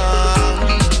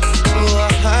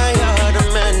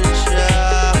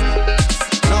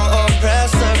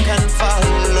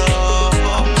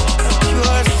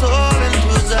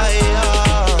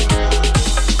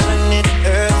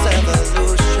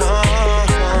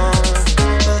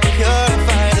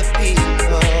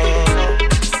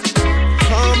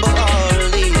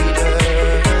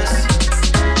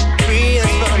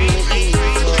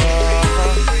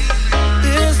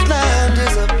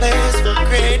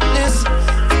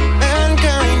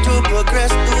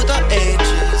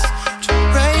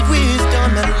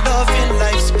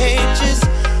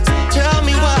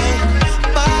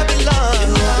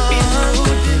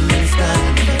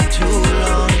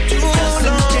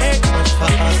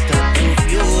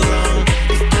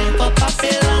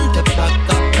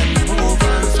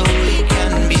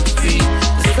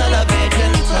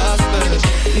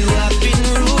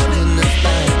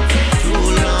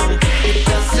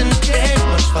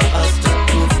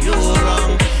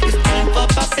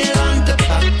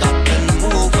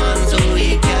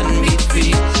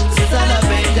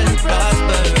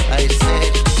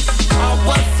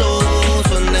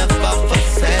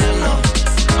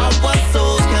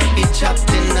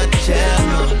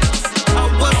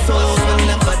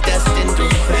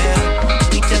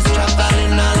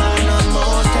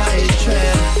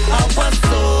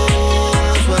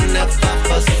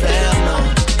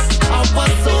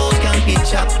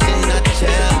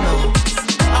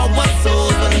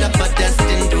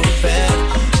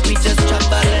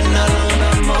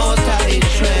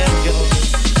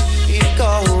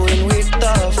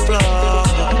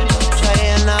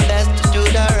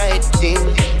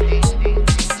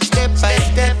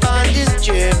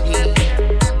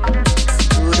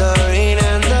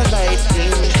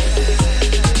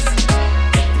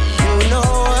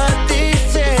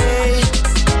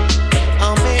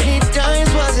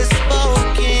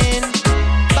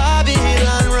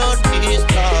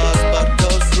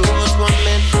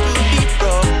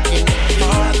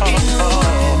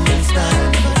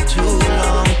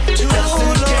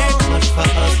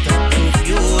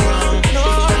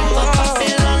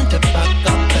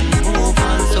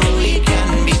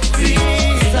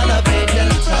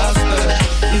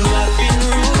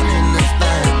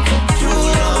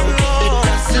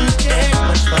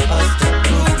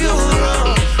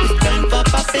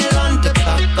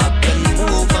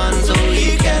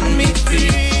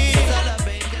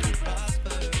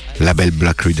 Label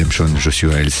Black Redemption,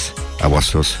 Joshua Hells, Our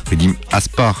Source Redeem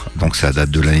Aspar, donc ça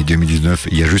date de l'année 2019,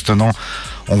 il y a juste un an.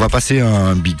 On va passer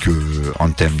un big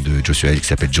anthem de Joshua L qui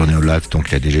s'appelle Journey of Life, donc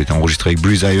il a déjà été enregistré avec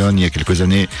Bruce Iron il y a quelques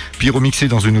années, puis remixé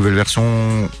dans une nouvelle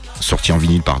version sortie en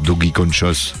vinyle par Doggy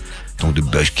Conscious, donc de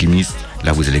Bush Chemist.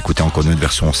 Là vous allez écouter encore une autre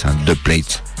version, c'est un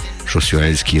dubplate. Joshua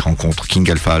L qui rencontre King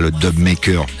Alpha, le dub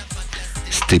maker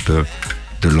stepper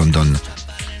de London.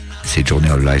 C'est Journey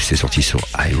of Life, c'est sorti sur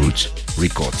iRoots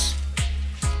Records.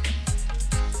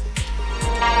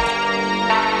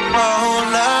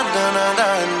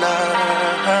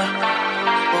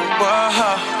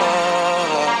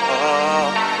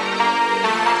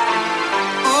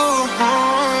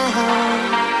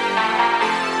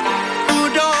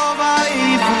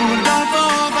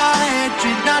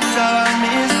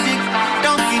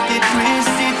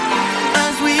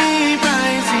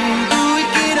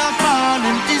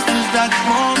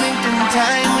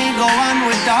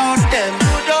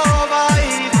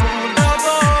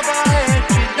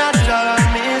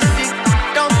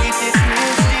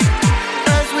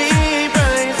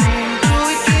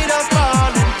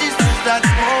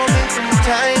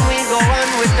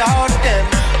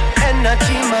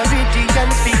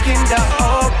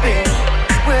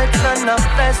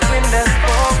 When they're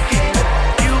spoken,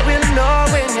 you will know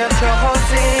when you're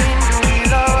chosen to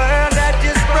heal a world that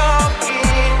is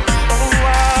broken. Oh,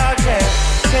 yeah.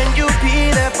 Can you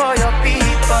be there for your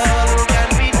people who can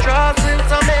be trusted when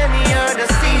so many are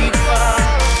deceitful?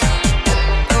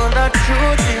 Oh, the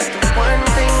truth is the one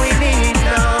thing we need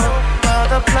now. All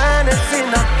the planets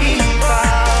in a fever.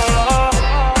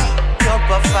 Your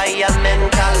fire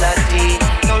mentality.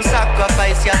 Don't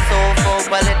sacrifice your soul for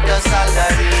a little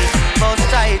salary. Both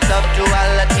sides of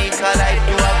duality collide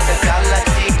throughout the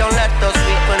galaxy. Don't let those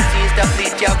frequencies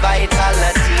deplete your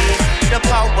vitality. The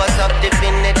powers of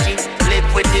divinity live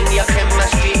within your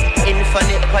chemistry.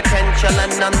 Infinite potential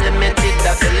and unlimited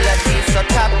ability. So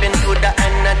tap into the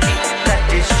energy,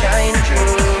 let it shine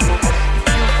through.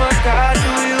 If you forgot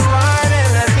who you are, then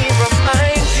let me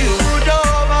remind you. Food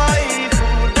over evil,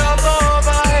 food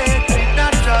over hatred,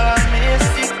 natural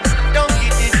mystic. Don't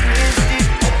get it twisted.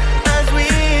 As we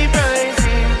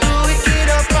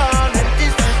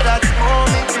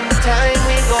time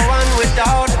we go on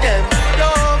without them.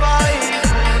 Love evil,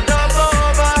 love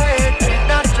over hatred,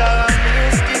 natural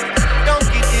mystic. Don't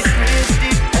get it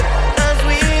twisted. As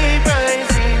we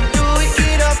rising, do it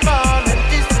get up all, and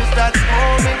this is that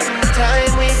moment in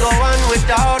time we go on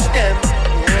without them.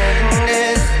 In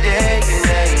this day and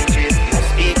age, if you're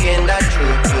speaking the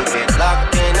truth, you get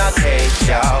locked in a cage,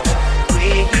 yo.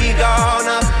 We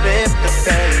gonna flip the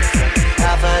face.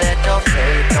 Have a little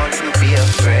faith, don't you be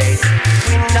afraid.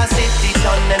 In the city,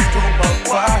 turn them to a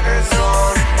war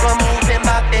zone. We're moving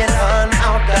Babylon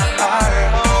out of our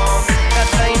home. That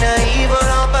kind of evil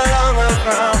don't belong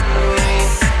around me.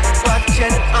 Watch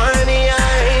an army of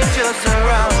angels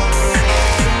surround me.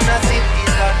 In the city,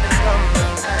 start to come.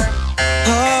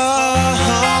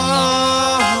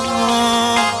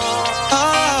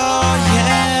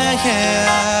 Yeah, yeah.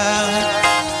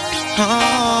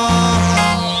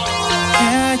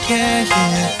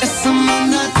 Yes, I'm on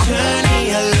that journey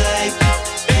of life,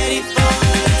 ready for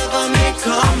whatever may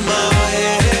come my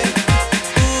way.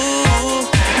 Ooh,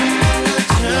 I'm on that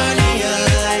journey of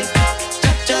life.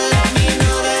 Just let me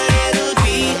know that it'll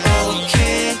be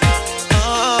okay.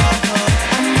 Oh,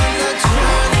 I'm on that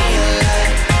journey of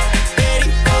life,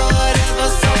 ready for whatever,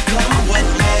 so come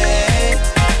with me.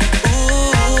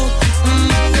 Ooh, I'm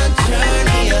on that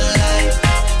journey of life.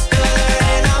 Good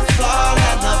and I fall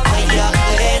and I play your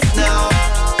place now.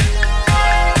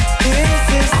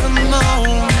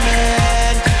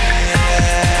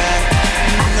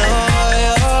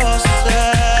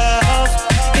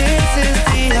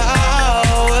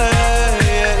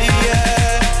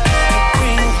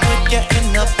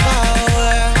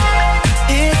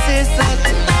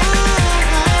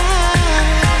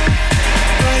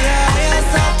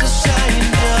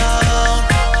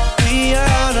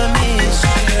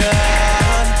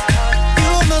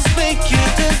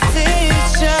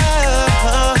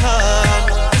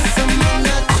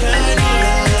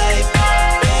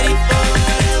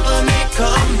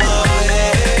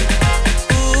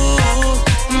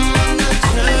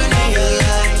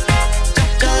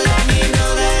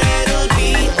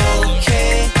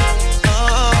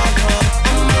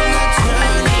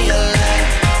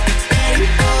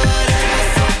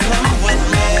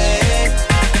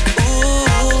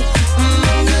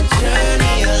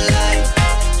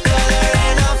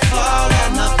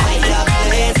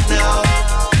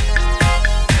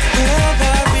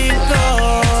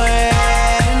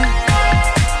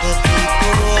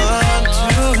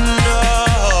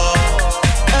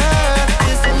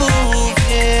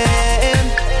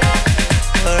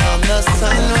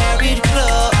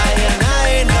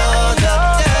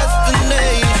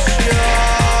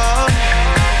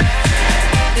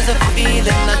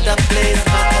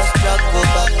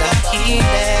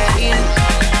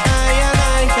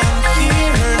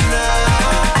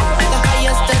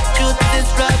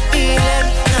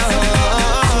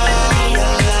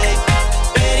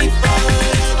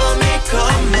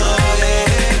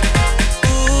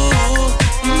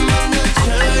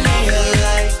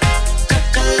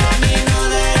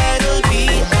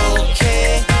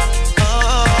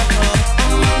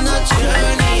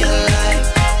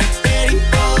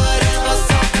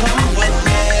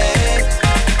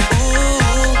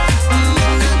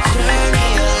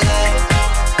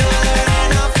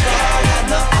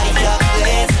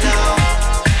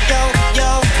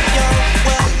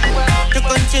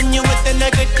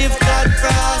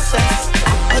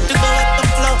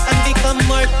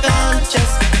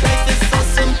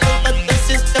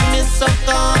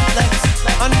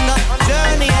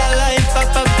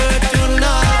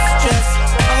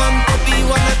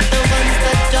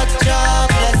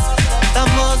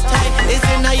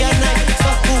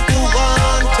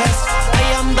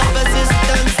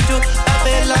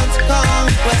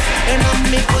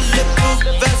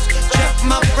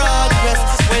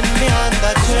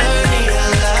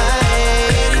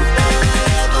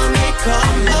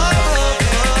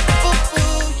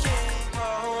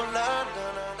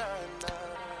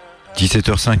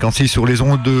 17h56 sur les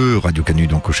ondes de Radio Canu,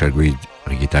 donc au Crucial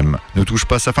Reggae Time ne touche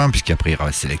pas sa fin, puisqu'après il y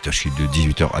aura Selector Shield de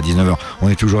 18h à 19h. On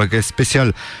est toujours avec un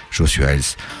spécial Joshua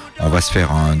Hells. On va se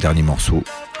faire un dernier morceau.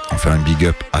 On fait un big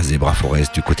up à Zebra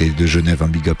Forest du côté de Genève, un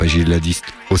big up à Gilles Ladiste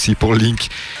aussi pour Link.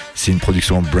 C'est une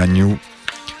production brand new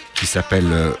qui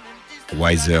s'appelle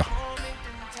Wiser.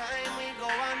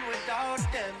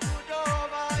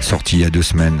 Sorti il y a 2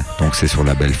 semaines, donc c'est sur le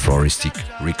label Forestic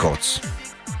Records.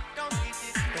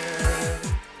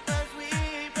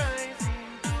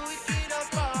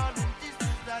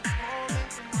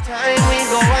 Time we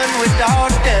go on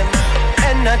without them.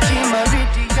 Energy,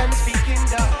 meridian, speaking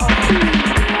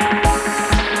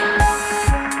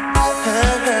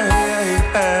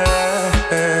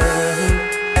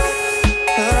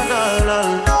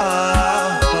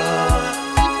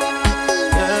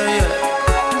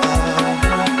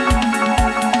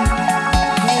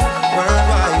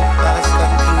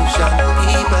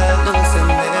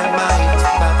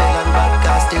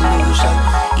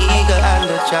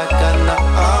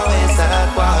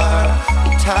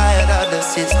the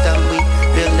system, we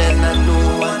building a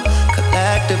new one.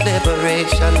 Collective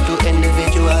liberation to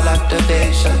individual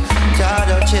activation.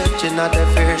 Child our children are the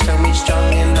first and we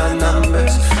strong in our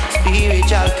numbers.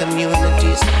 Spiritual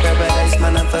communities, paradise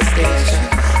manifestation.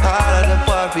 All of the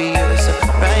warriors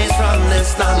rise from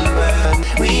this number.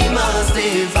 We must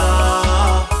live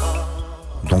on.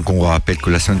 Donc on rappelle que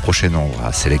la semaine prochaine on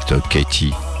va Select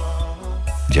Katie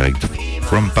direct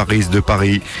from Paris, de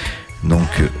Paris. Donc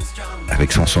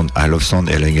avec son son I Love Sound,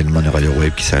 elle a également une radio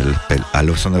web qui s'appelle I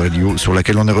Love Sound Radio, sur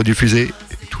laquelle on est rediffusé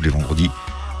tous les vendredis.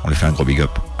 On lui fait un gros big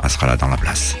up, elle sera là dans la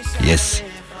place. Yes.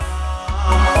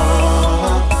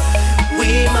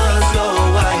 We must go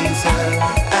wiser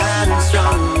and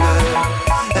stronger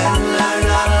and learn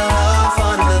how to love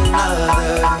one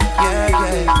another. Yeah,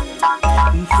 yeah.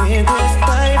 Bring this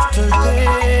life to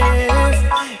live.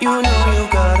 You know you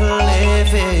gotta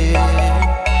live it.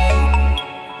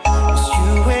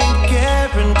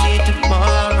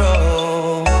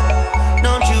 Tomorrow,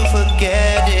 don't you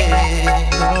forget it.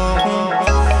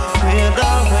 We'll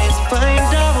always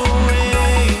find our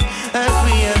way as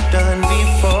we have done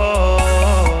before.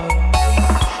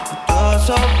 Those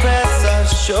who oppress us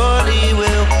surely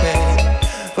will pay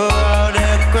for all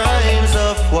their crimes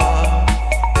of war.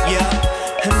 Yeah,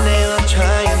 and they'll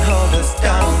try and hold us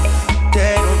down.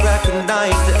 They don't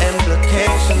recognize the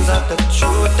implications of the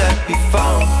truth that we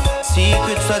found.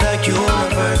 Secrets of the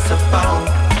universe abound.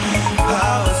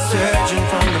 Power surging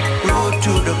from the root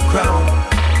to the crown.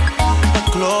 A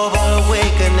global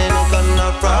awakening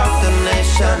gonna rock the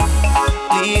nation.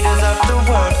 Leaders of the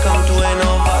world come to an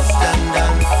overstand.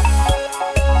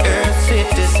 Earth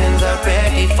citizens are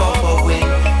ready for a win.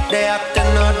 They have to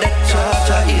know that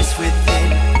Georgia is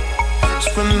within.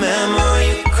 Just remember where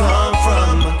you come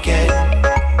from again.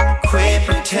 Quit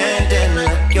pretending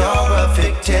like you're a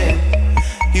victim.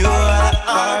 You are the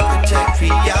architect,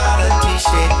 reality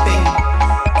shaping.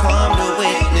 Come to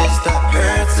witness the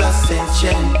earth's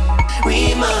ascension.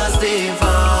 We must live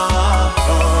on.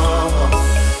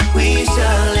 We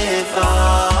shall live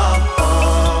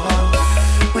on.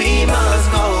 We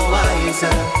must go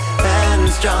wiser and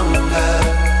stronger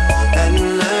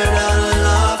and learn how to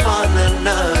love one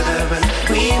another.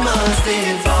 We must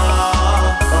live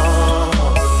on.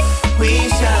 We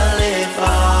shall live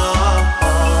on.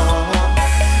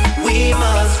 We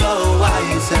must go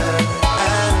wiser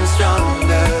and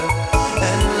stronger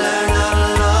and learn how to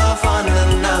love one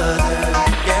another.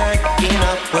 Getting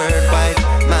up worldwide,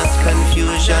 mass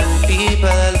confusion. People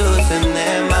are losing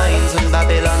their minds and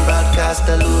Babylon broadcast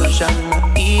illusion.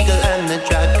 Eagle and the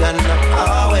dragon are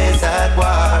always at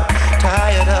war.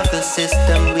 Tired of the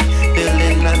system, we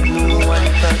building a new one.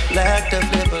 Collective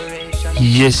liberation.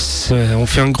 Yes, on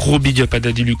fait un gros big up à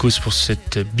Daddy Lucas pour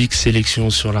cette big sélection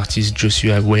sur l'artiste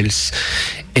Joshua Wells.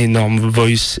 Énorme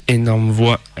voice, énorme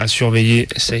voix à surveiller.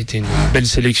 Ça a été une belle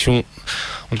sélection.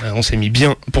 On s'est mis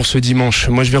bien pour ce dimanche.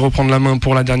 Moi, je vais reprendre la main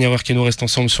pour la dernière heure qui nous reste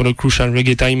ensemble sur le Crucial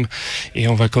Reggae Time. Et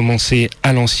on va commencer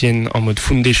à l'ancienne en mode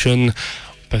Foundation.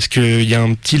 Parce qu'il y a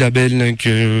un petit label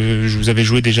que je vous avais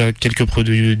joué déjà quelques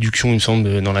productions, il me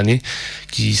semble, dans l'année,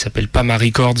 qui s'appelle Pama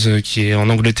Records, qui est en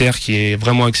Angleterre, qui est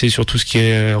vraiment axé sur tout ce qui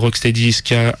est rocksteady,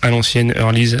 ska, à l'ancienne,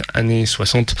 earlys, années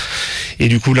 60. Et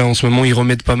du coup, là, en ce moment, ils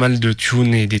remettent pas mal de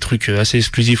tunes et des trucs assez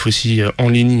exclusifs aussi en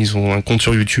ligne. Ils ont un compte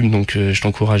sur YouTube, donc je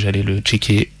t'encourage à aller le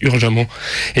checker urgemment.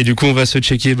 Et du coup, on va se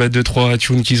checker 2-3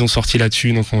 tunes qu'ils ont sortis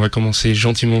là-dessus. Donc, on va commencer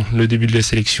gentiment le début de la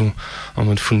sélection en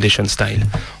mode Foundation style.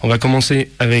 On va commencer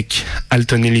avec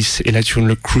Alton Ellis et la tune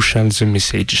le Crucial The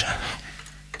Message.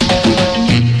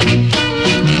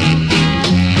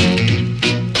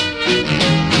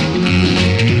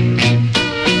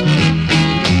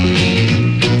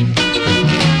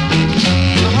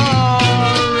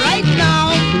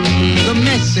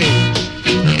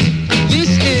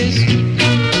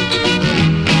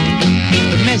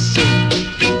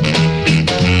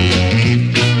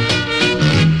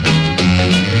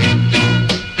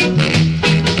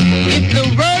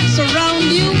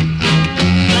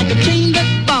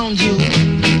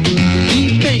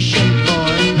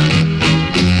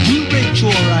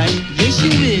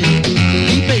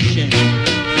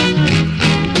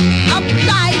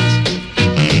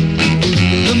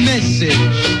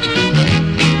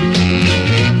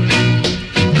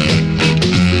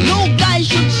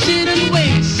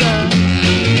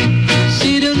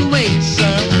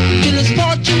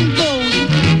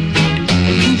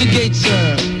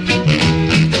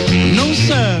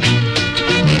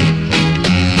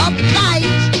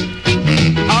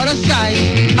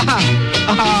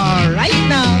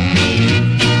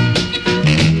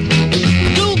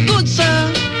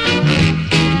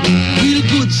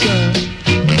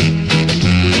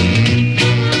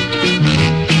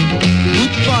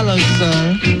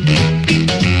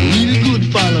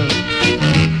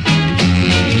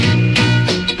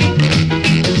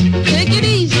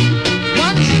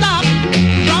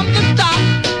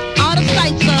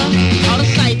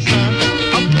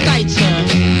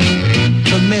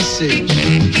 message.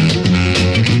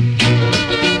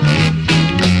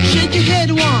 Shake your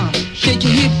head one, shake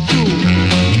your hip two.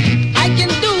 I can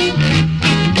do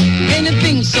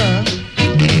anything, sir.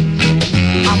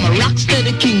 I'm a rock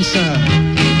steady king, sir.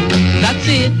 That's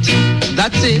it,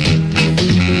 that's it.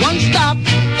 One stop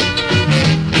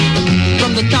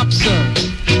from the top, sir.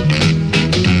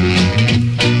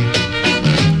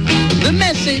 The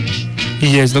message.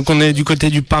 Yes, donc on est du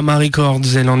côté du Parma Records.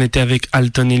 Elle en était avec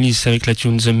Alton Ellis avec la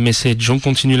tune The Message. On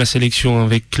continue la sélection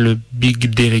avec le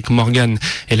Big Derrick Morgan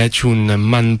et la tune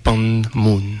Man Pan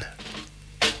Moon.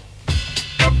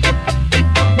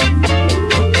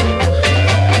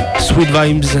 Sweet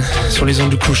vibes sur les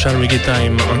ondes du Crucial Reggae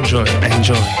Time. Enjoy,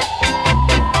 enjoy.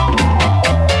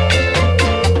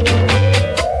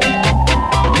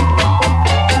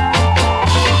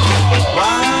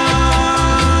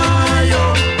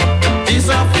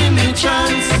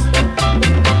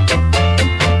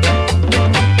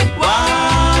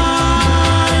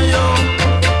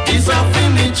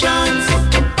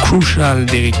 Crucial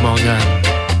Derrick Morgan.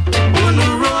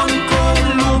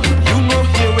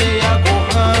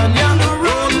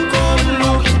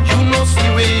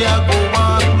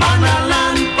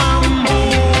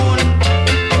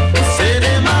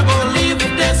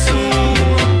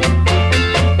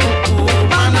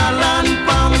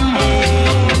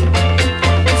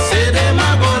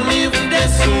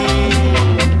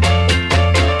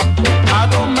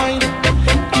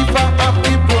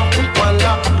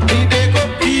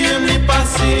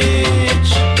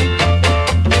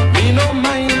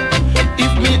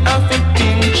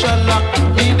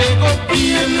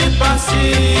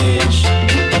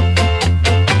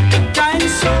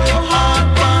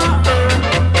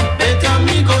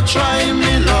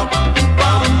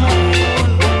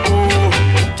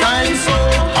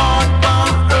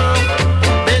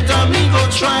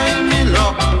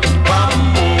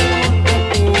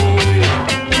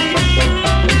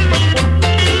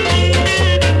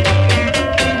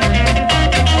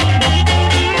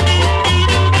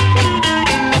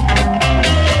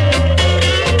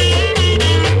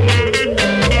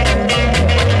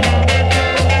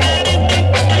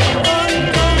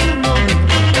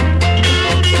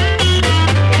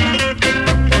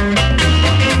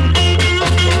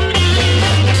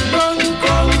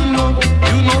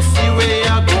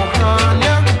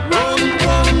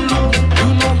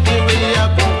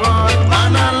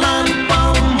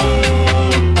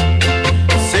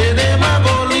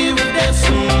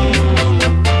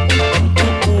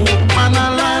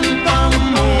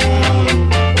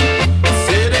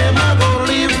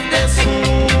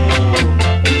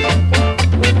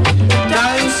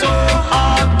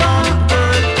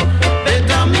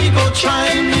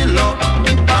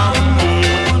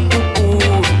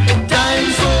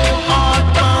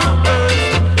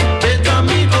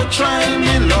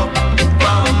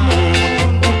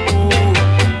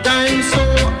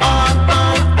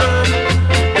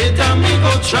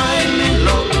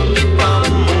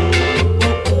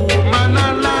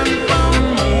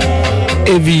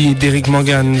 Heavy Derrick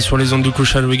Morgan sur les ondes de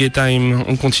Crucial Reggae Time.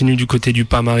 On continue du côté du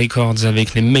Parma Records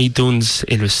avec les Maytones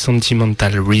et le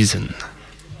Sentimental Reason.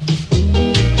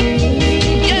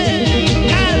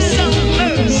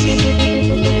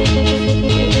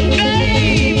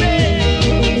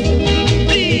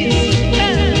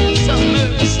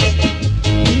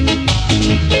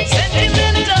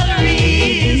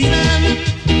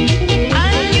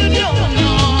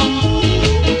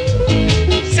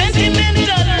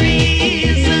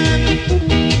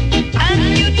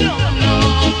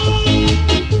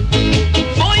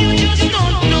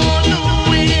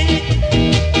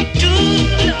 To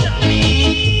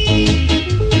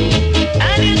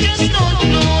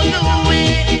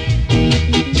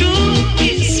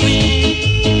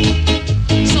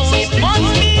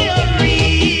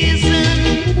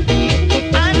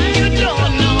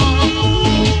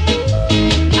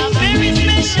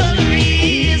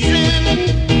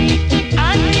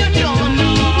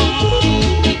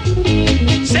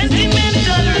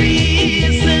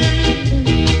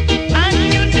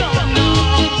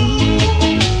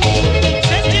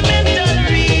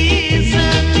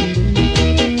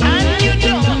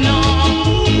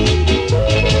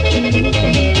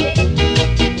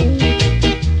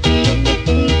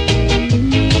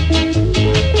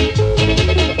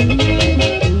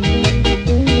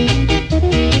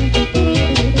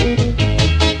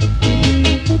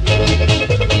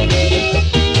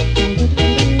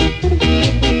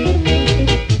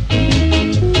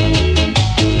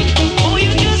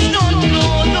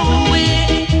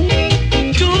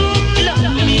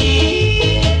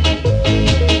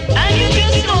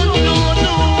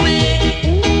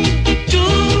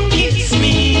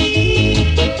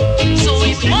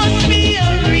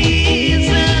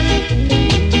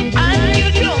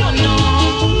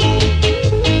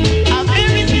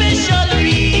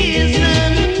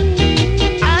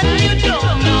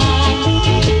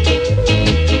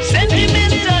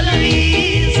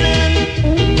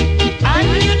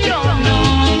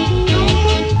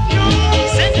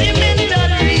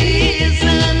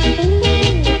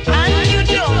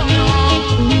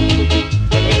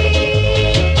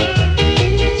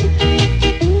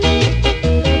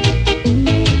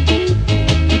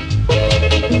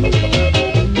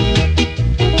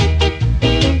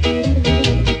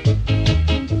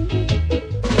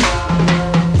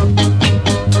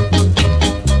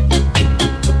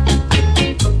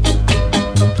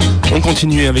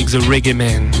continue avec The Reggae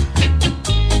Man.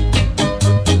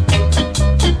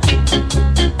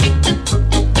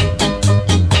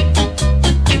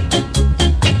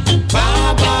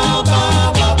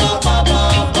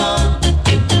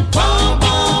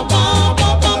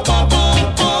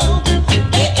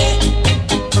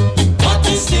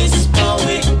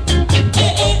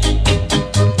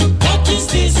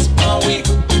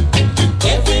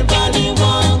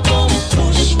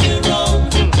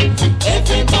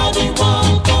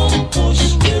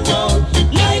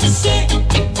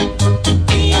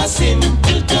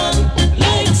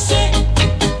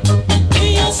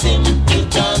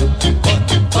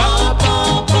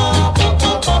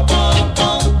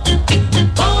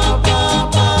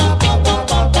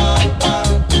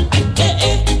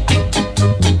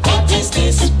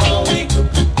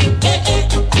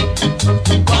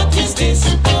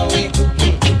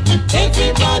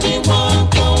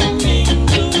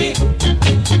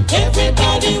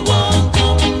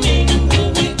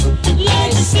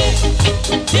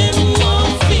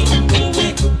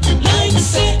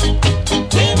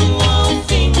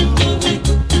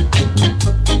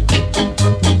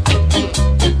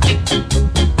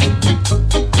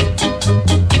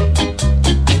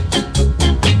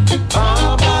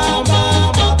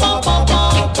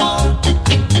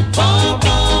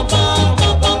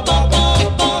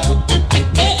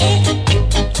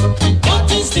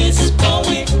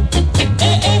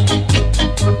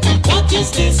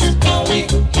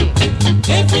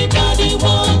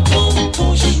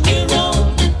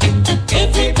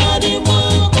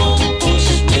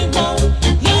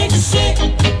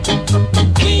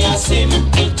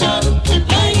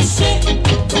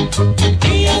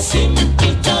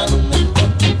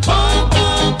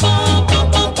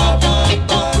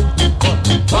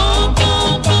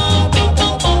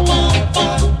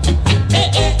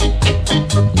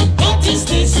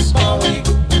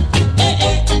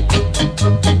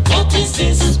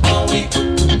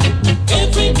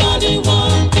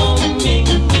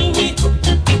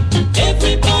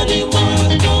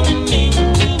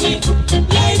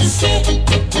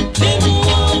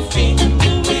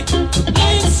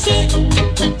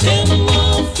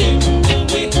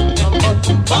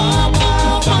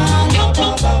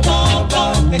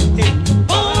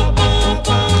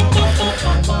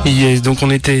 Yes, donc on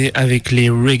était avec les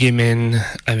Reggae Men,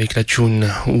 avec la tune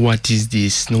What Is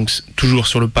This, donc toujours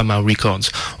sur le Pama Records.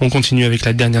 On continue avec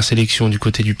la dernière sélection du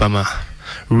côté du Pama,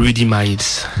 Rudy Miles.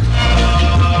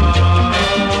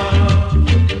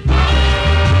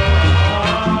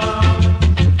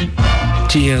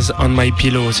 Tears on My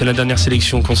Pillow, c'est la dernière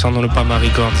sélection concernant le Pama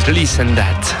Records. Listen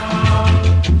that.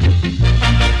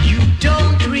 You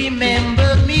don't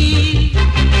remember me,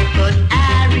 but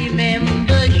I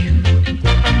remember you.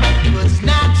 It was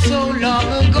not so long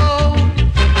ago.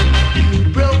 You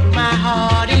broke my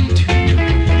heart in two.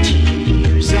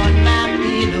 Tears on my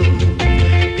pillow,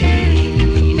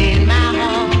 pain in my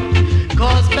heart,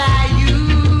 caused by you.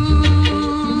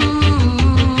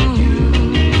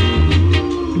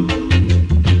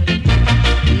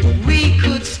 If we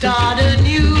could start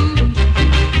anew,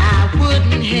 I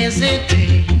wouldn't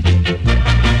hesitate.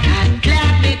 I'd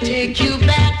gladly take you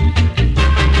back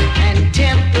and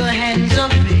tempt the hands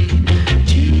of fate.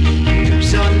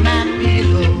 Tears on my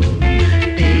pillow,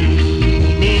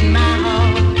 pain in my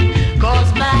heart,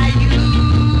 caused by you.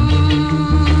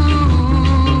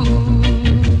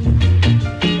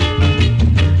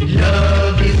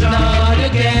 Love is not a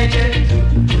gadget.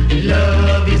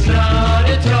 Love is not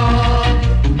a toy.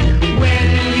 When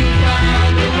you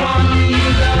find the one you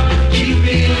love, she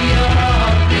fill your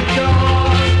heart with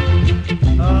joy.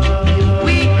 If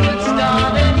we could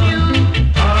start anew,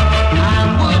 I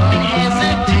wouldn't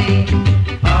hesitate.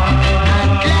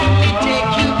 I'd gladly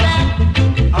take you back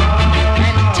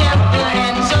and tempt the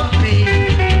hands of fate.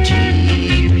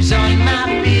 Tears on my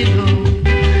pillow,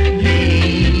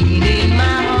 pain in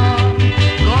my heart,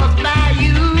 caused by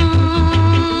you.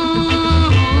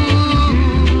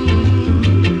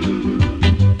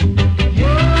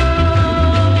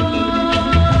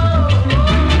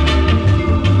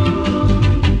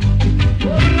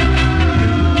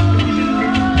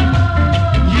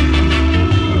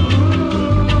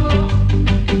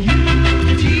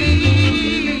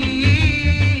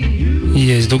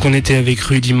 Yes, donc on était avec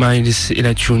Rudy Miles et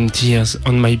la tune Tears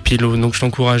on My Pillow. Donc je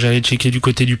t'encourage à aller checker du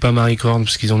côté du Pama Records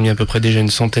parce qu'ils ont mis à peu près déjà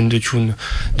une centaine de tunes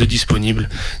de disponibles.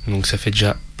 Donc ça fait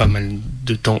déjà pas mal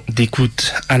de temps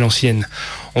d'écoute à l'ancienne.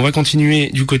 On va continuer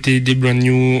du côté des brand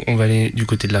new, on va aller du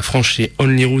côté de la France chez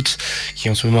Only Roots qui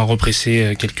en ce moment a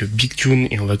repressé quelques big tunes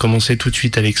et on va commencer tout de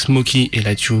suite avec Smokey et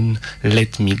la tune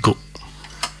Let Me Go.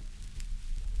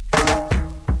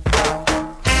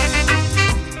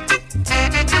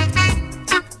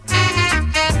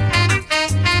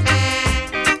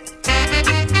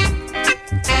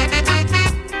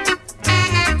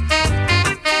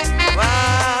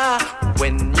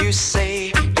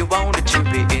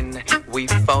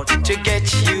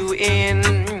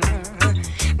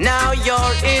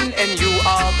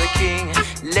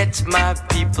 let my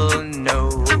people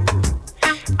know.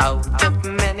 Out of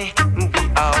many, we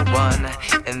are one,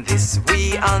 and this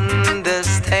we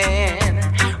understand.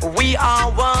 We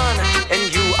are one,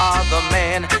 and you are the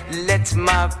man. Let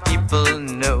my people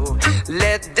know.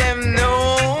 Let them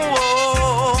know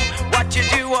what you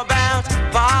do about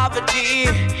poverty,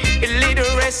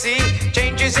 illiteracy,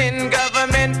 changes in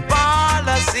government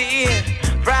policy.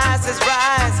 Prices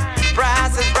rise,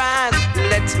 prices rise.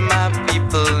 Let my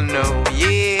people know,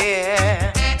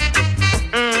 yeah.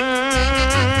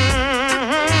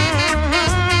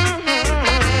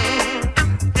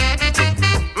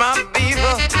 My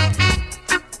people,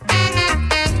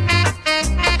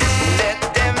 let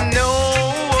them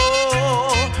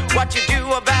know what you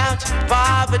do about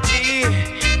poverty,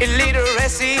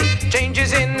 illiteracy,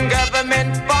 changes in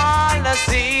government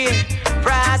policy.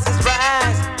 Prices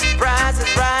rise,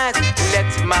 prices rise.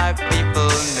 Let my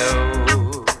people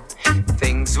know.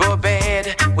 Things were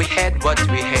bad, we had what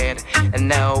we had, and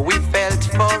now we felt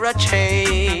for a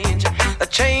change. A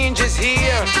change is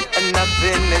here, and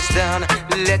nothing is done.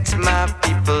 Let my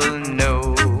people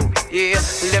know. Yeah,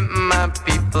 let my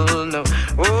people know.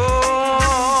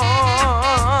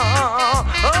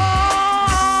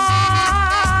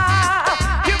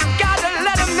 You've got to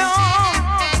let them know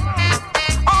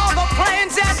all the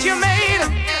plans that you made.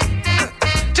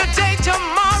 Today,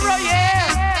 tomorrow, yeah.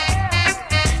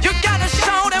 You gotta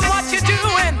show them what you're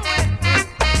doing.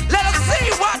 Let us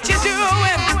see what you're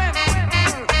doing.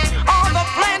 All the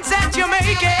plans that you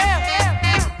make,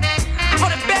 yeah, for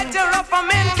the better of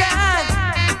mankind.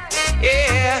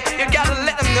 Yeah, you gotta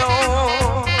let them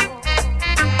know.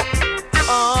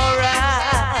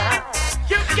 Alright,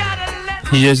 you gotta let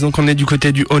them know. Yes, donc on est du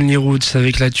côté du Only Roots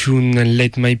avec la tune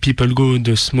Let My People Go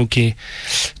de Smokey.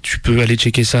 Tu peux aller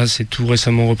checker ça, c'est tout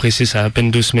récemment repressé, ça a à peine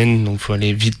 2 semaines, donc faut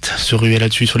aller vite se ruer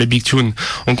là-dessus sur les big tunes.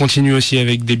 On continue aussi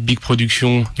avec des big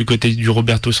productions du côté du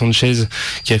Roberto Sanchez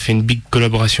qui a fait une big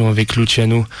collaboration avec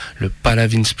Luciano, le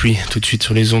Palavin Spree, tout de suite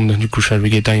sur les ondes du Crucial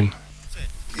Reggae Time.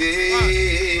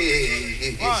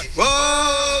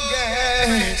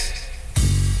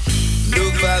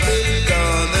 Nobody's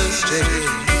gonna stay.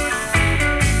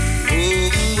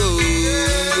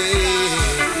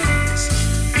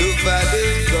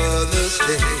 Nobody's gonna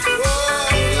stay.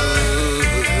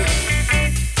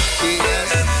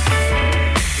 Yes.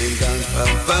 In dance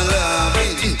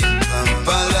palavin,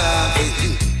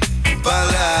 palavin,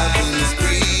 palavin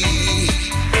spree.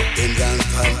 In dance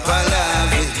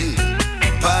palavin,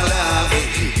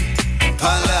 palavin,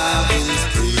 palavin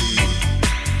spree.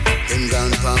 In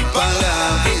dance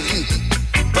palavin,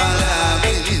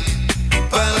 palavin,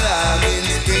 palavin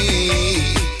spree.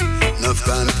 Enough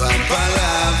gun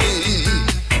palavin,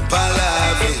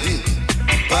 palavin,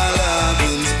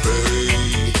 palavin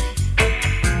spree.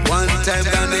 One time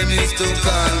down them used to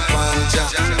call Panja.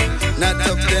 Not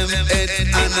up them head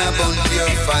and a bun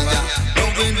pure fire. Now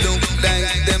we look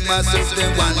like them as if they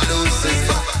want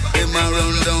Lucifer. Them a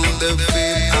run down the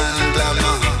fame and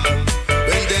glamour.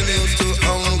 When them used to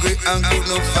hungry and could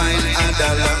not find a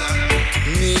dollar.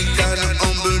 Meek and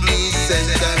humble,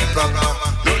 decent and proper.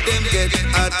 Now them get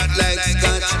hot like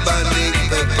Scotch bonnet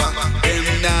pepper. Them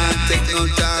not take no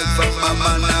talk from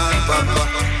mama nor papa.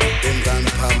 Them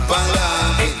grandpapa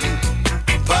loving,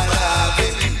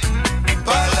 palavin,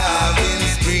 palavin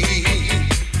spree.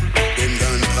 Them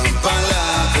grandpapa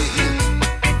loving,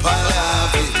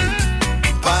 palavin,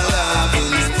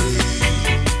 palavin spree.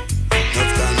 Not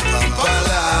grandpapa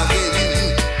loving,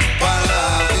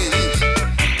 palavin,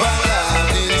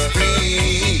 palavin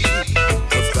spree.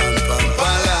 Not grandpapa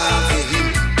loving,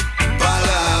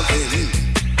 palavin,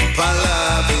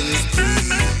 palavin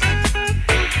spree.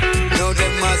 Now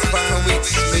them must find with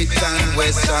Smith and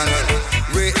Wesson,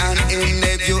 Ray and him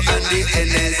nephew and the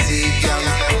NSC gang.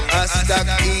 A stock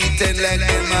eating like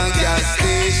them a gas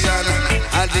station.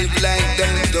 I live like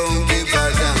them don't give a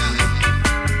damn.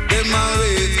 Them a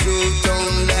rave through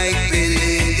town like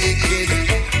Billy the Kid.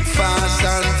 Fast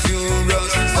and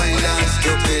furious, wild and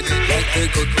stupid. Like the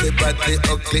good, the bad, the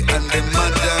ugly and the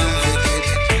mad and wicked.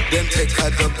 Them take a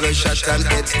double shot and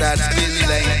it starts spin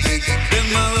like big.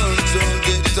 Them a run through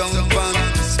the town pan,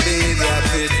 speed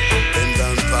rapid. Them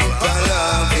down pan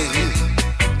palavin,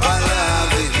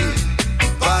 palavin,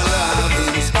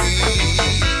 palavin spree.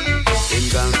 Them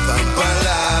down pan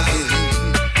palavin,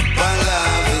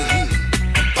 palavin,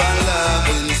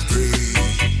 palavin spree.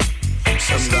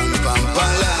 Some down pan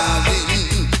palavin,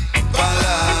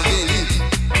 palavin,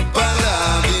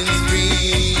 palavin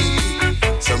spree.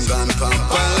 Some down pan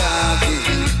palavin,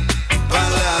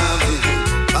 palavin,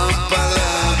 and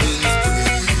palavin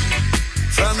spree.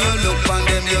 From your look on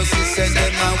them, you see say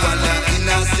them a one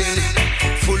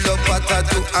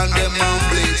tattoo and them on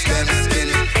bleach them skin.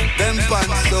 Them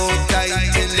pants so tight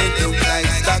till it look like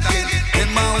stocking.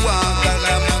 Them a walk and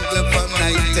a muggle from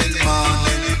night till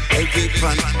morning. Every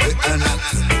pant with a knock,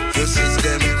 you see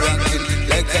them rocking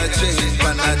like a chain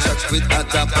pan a track with a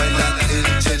top and an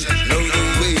engine. Now the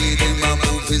way them a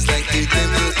move is like the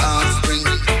devil offspring.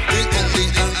 The only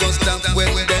hand go stop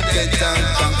when them get on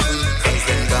pumping. Cause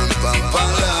them gone from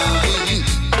Palavin,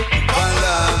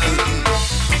 Palavin,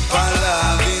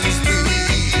 Palavin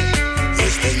street.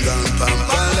 Yes, them gone from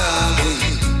Palavin,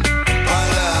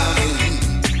 Palavin,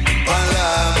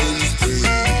 Palavin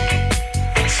street.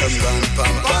 Some gone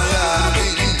from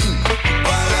Palavin,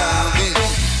 Palavin,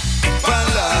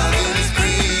 Palavin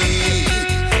street.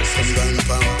 Some gone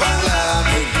from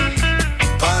Palavin,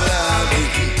 Palavin,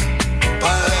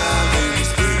 Palavin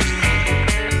street.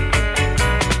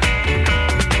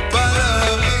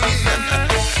 Palavin,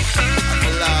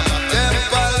 them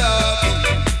Palavin.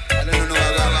 I don't know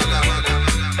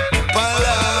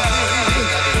Palavin,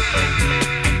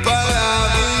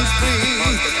 Palavin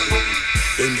street.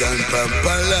 Them gone from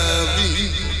Palavin.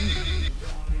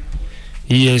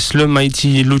 Yes, le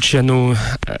Mighty Luciano,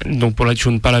 donc pour la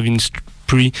tune Palavin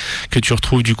Spree, que tu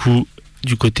retrouves du coup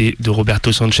du côté de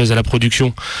Roberto Sanchez à la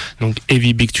production. Donc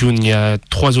Heavy Big Tune, il y a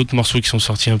 3 autres morceaux qui sont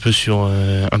sortis un peu sur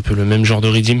un peu le même genre de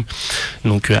rhythm,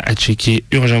 donc à checker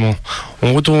urgemment.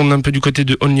 On retourne un peu du côté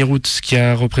de Only Roots qui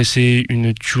a repressé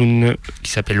une tune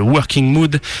qui s'appelle Working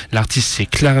Mood. L'artiste c'est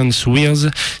Clarence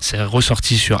Weirs, c'est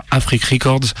ressorti sur Afric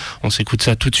Records. On s'écoute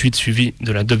ça tout de suite, suivi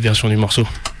de la dub version du morceau.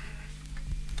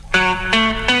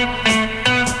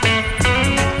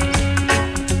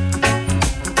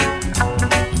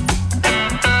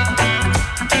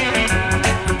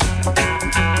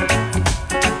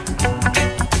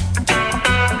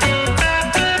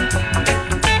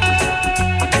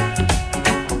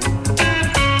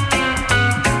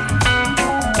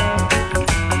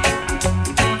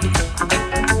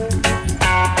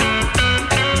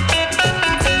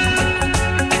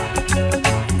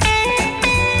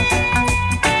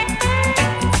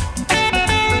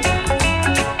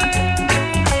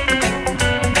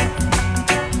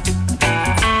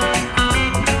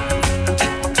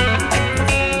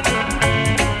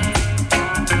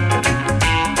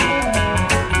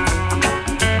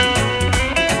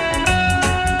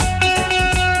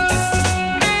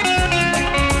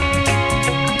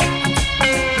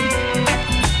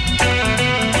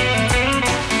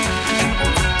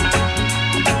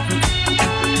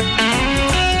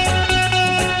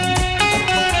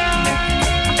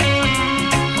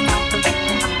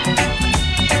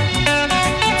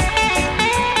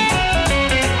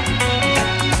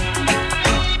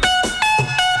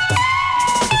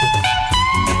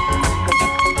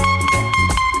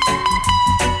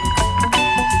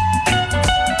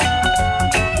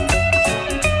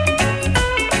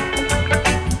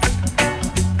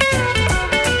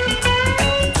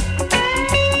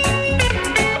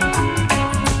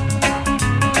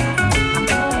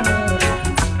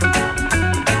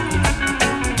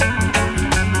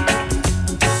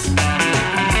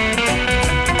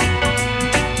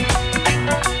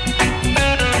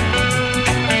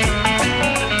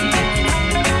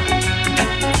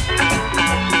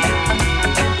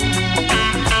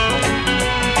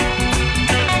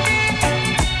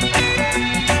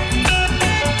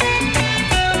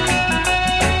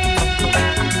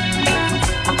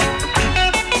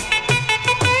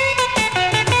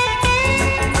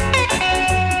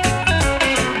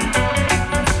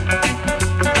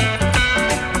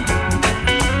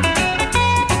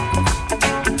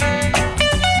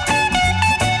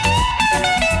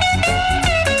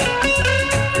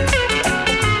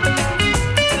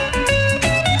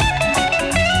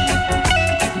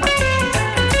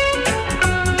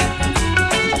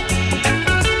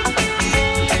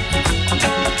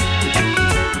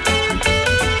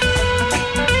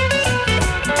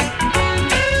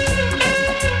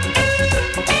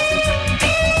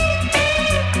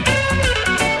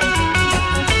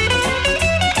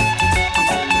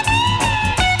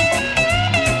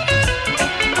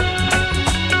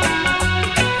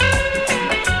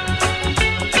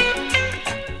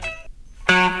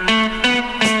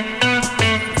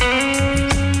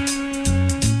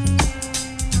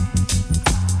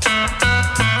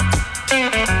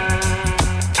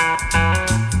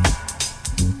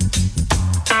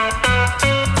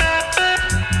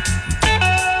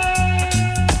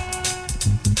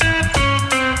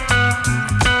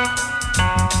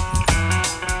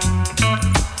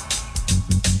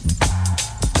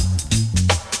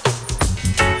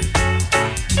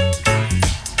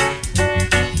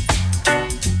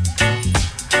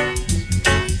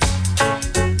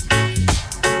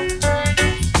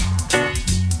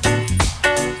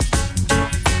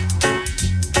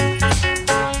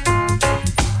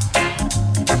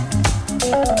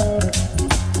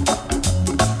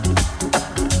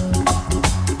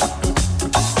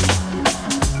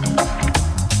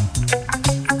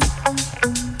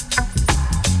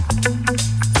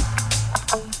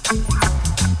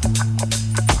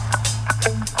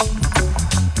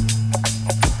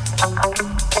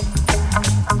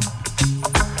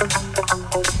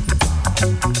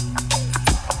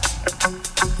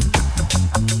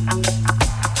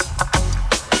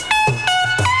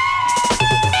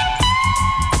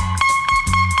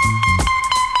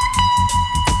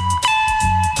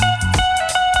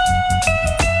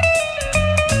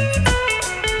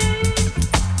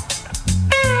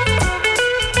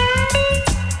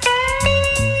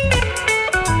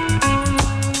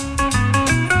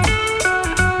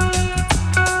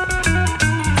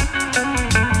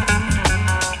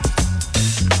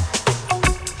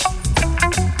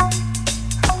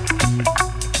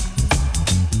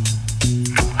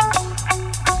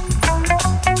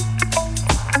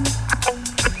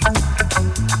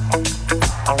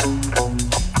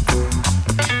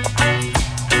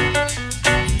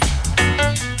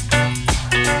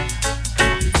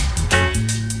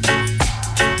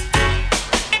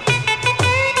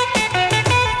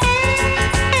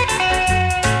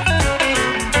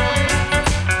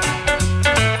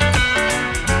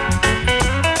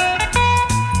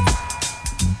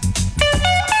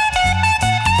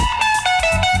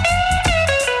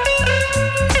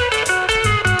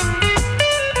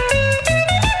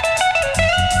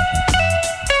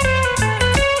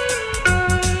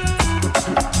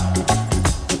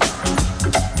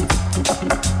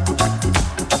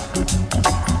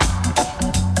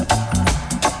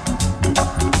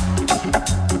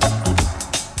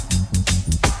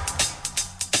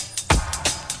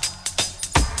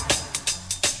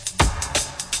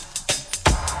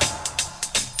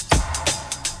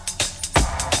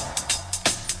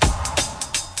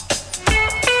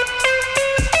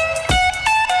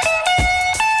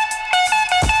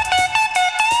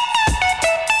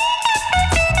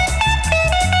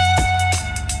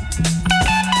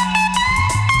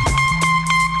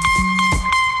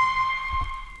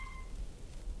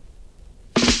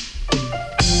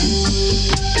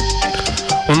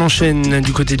 enchaîne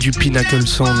du côté du Pinnacle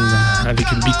Sound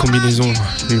avec une big combinaison,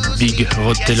 le Big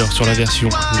Rod Taylor sur la version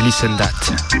Listen That.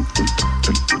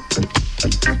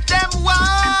 Them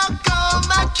walk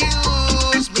come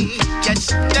accuse me. Yes,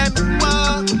 them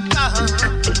walk.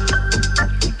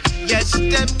 Yes,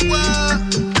 them walk.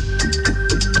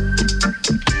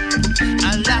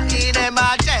 A lie them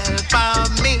a tell for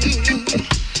me.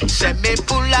 Say me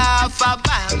pull off a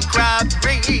bank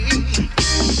robbery.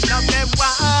 Now them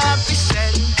want to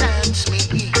sentence me.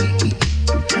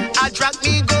 I drag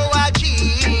me go a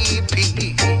GP.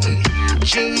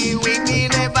 Gee, we me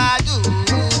never do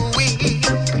it.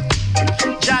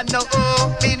 Jah know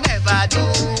me never do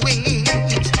it.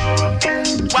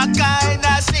 What kind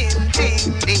of sin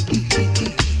thing this?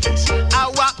 I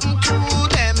walk to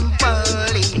them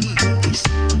police.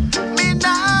 Me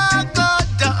nah go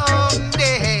down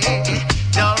there,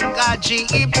 down a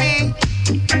GP.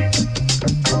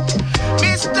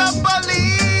 Mr.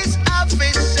 Police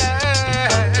Officer,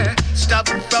 stop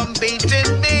from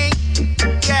beating me.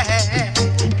 Yeah.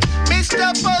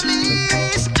 Mr.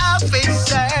 Police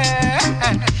Officer,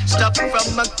 stop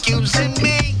from accusing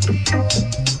me.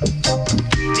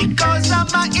 Because I'm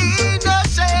an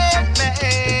innocent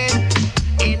man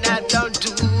and I don't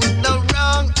do no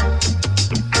wrong.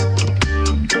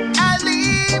 I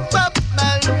live up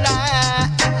my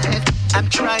life, I'm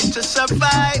trying to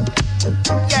survive.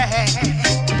 Yeah.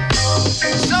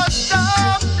 So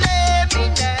stop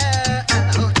blaming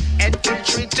now and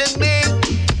treating me.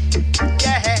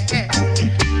 Yeah.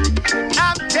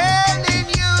 I'm telling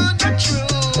you the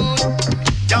truth.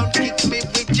 Don't hit me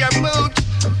with your boot.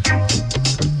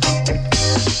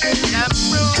 I'm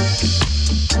rude.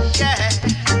 Yeah.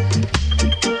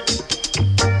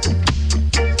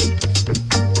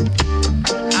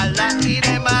 I like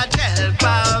them a tell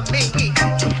for me.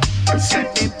 Send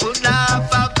me pull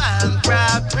off a bank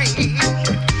robbery.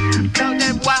 Now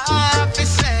them want to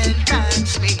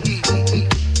sentence me.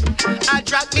 I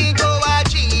drag me go a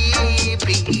GP.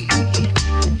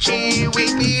 Gee, we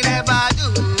me never do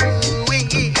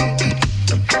it.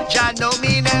 Jah know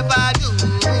me never do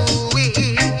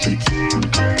it.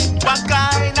 What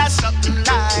kind of something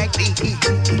like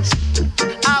this?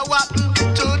 I walk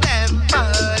to them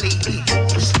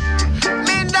police.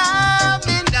 Me nah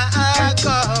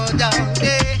go down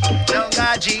there, down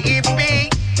a GP.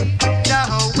 No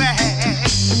way.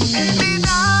 Me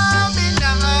nah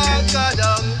go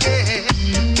down there,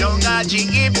 down a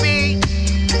GP.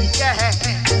 Yeah.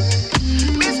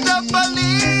 Mr.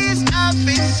 Police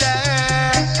Officer.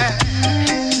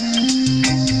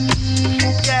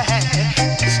 Yeah.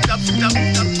 Stop.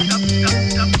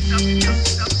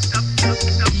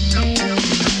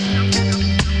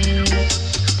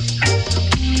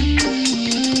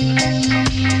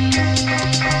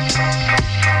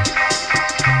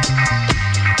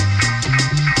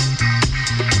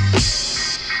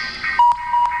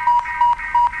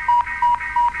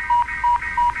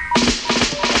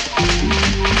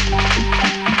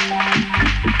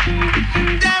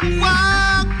 Them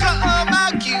walk come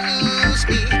accuse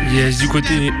me. Yes, du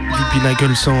côté du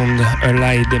Pinnacle Sound, A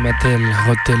Lie des Mattel,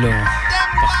 Rod Taylor,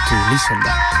 partout, Listen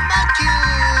That. Come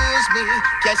accuse me.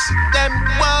 Yes, them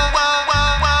walk.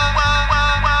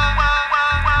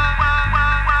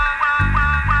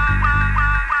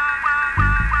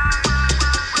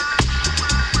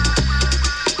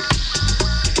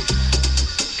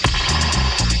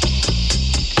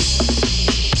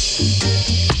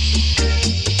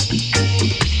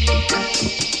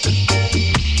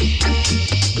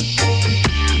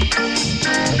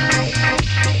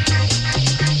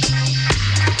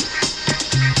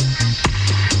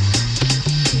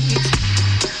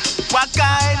 What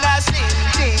kind of sin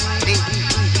thing this?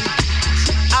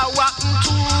 I walk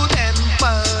to them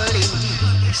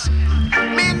police.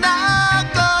 Me nah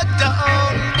go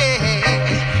down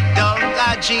there, down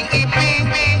a GP.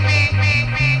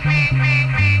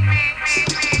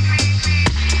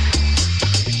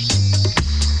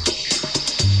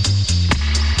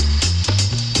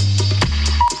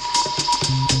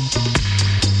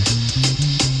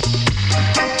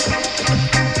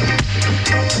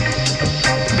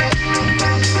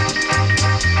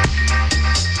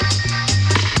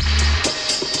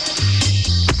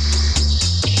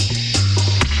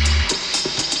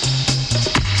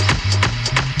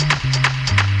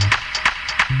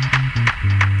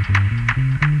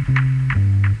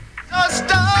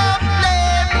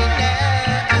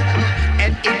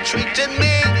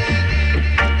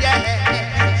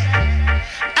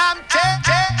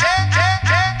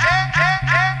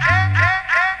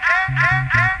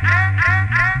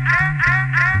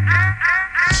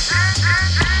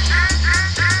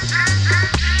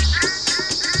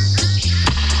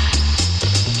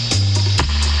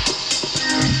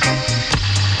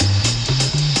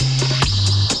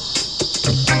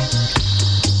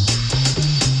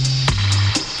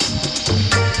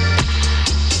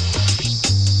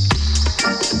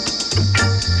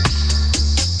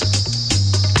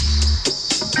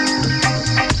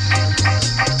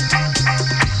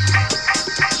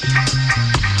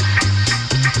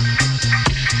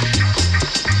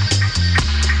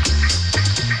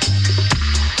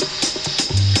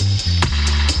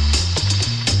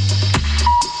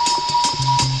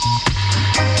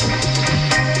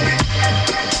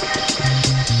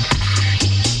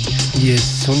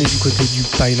 On est du côté du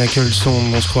Pinnacle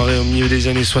Sound. On se croirait au milieu des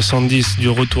années 70, du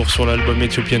retour sur l'album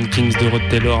Ethiopian Kings de Rod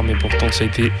Taylor, mais pourtant ça a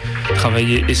été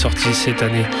travaillé et sorti cette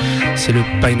année. C'est le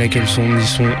Pinnacle Sound, ils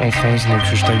sont en France, donc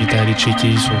je t'invite à aller checker,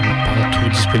 ils sont partout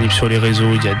disponibles sur les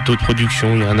réseaux, il y a d'autres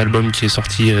productions, il y a un album qui est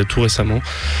sorti tout récemment,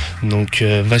 donc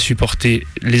va supporter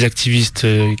les activistes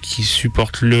qui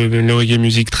supportent le reggae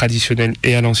music traditionnel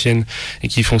et à l'ancienne et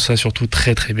qui font ça surtout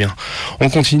très très bien. On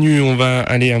continue, on va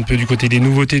aller un peu du côté des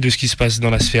nouveautés de ce qui se passe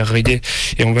dans la sphère reggae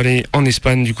et on va aller en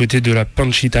Espagne du côté de la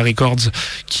Panchita Records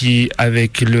qui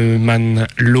avec le man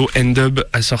Low and Dub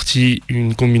a sorti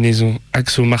une combinaison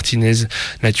Axo Martinez.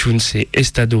 La tune c'est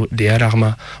Estado de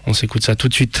Alarma. On s'écoute ça tout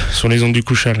de suite sur les ondes du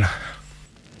Couchal.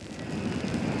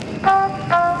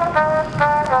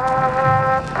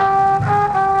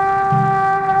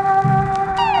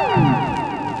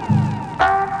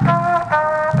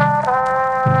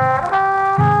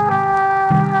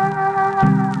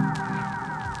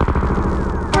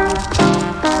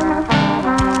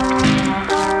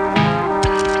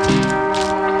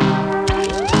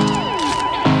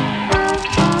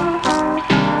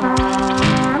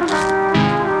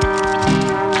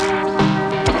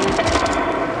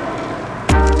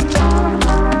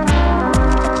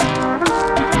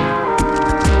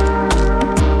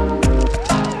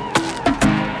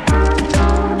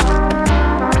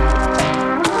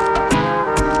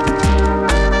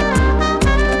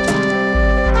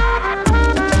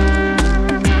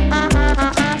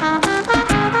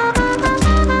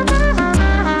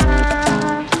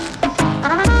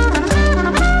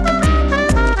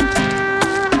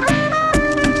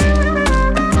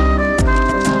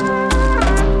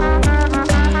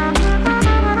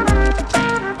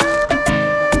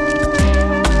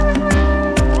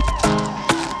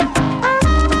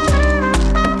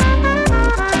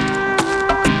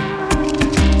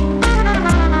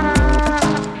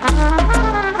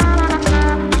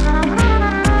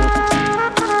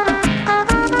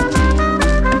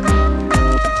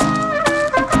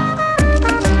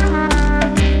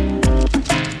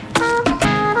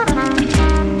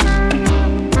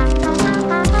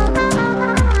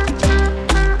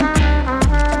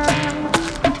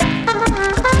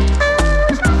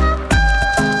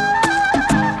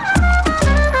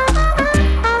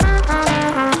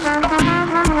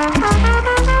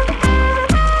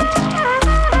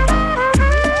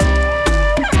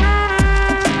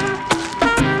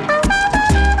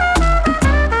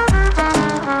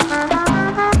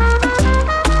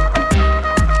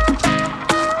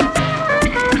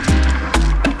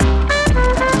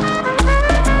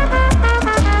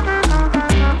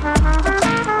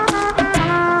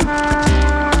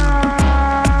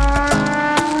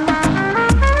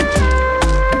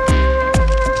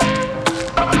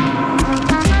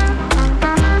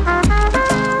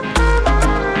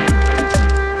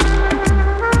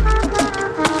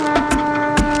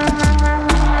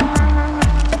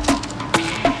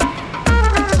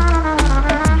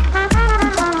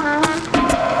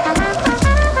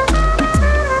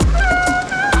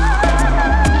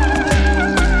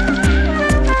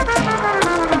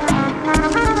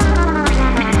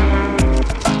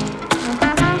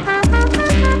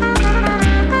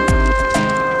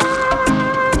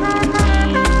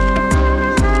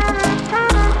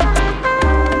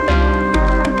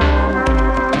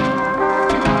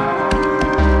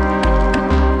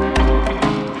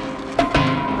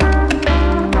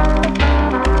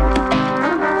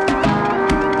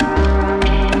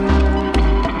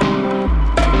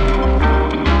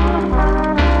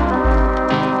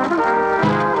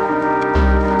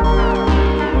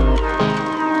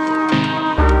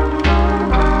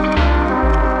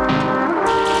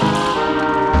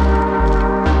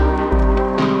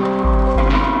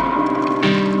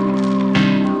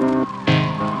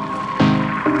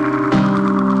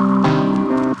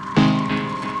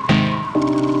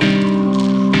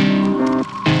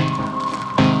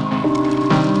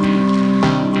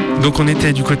 Donc on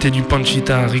était du côté du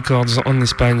Panchita Records en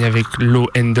Espagne avec Low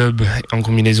and Dub en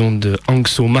combinaison de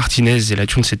Axo Martinez et la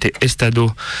tune c'était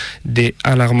Estado de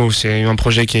Alarma. C'est un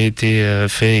projet qui a été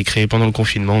fait et créé pendant le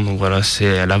confinement, donc voilà,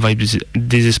 c'est la vibe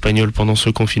des Espagnols pendant ce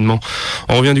confinement.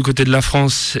 On revient du côté de la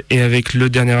France et avec le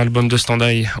dernier album de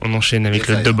Standy, on enchaîne avec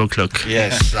le Double Clock.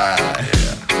 Yes,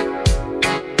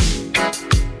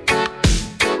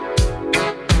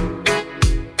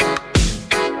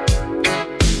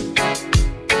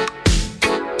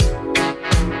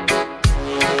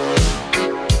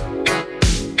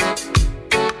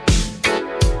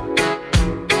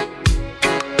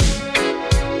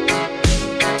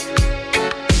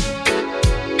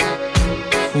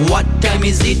 What time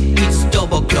is it? It's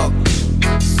double clock.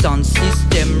 Sound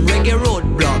system, reggae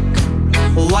roadblock.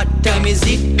 What time is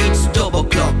it? It's double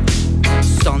clock.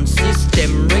 Sound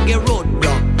system, reggae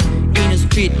roadblock. In the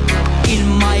street, in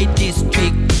my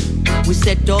district, we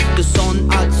set up the sun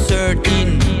at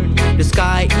 13. The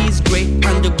sky is grey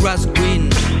and the grass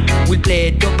green. We play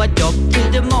dub-a-dub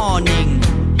till the morning.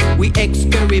 We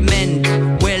experiment,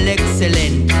 well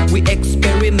excellent. We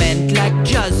experiment like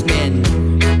jazzmen.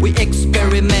 We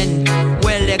experiment,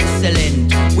 well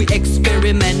excellent. We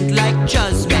experiment like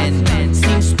jazzmen.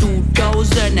 Since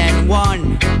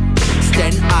 2001,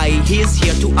 Stan I is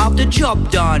here to have the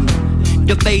job done.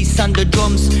 The bass and the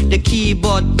drums, the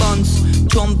keyboard buns,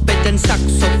 trumpet and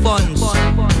saxophones.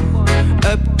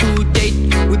 Up to date,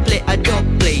 we play a dub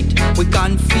plate. We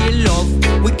can't feel love,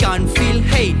 we can't feel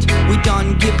hate. We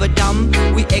don't give a damn,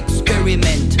 we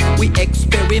experiment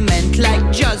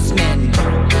like jazzmen.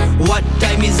 What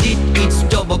time is it? It's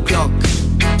double clock.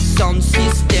 Sound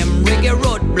system, reggae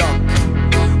roadblock.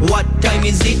 What time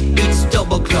is it? It's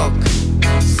double clock.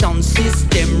 Sound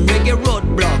system, reggae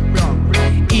roadblock.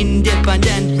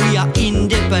 Independent, we are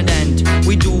independent.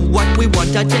 We do what we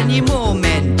want at any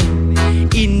moment.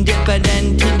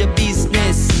 Independent in the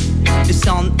business. The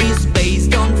sound is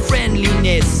based on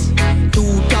friendliness.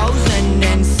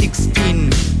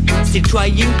 2016, still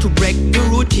trying to break the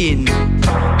routine.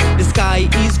 The sky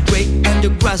is grey and the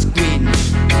grass green.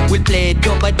 We'll play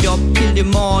dub-a-dub till the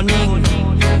morning.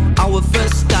 Our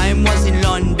first time was in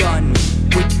London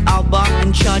with ABBA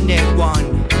and Channel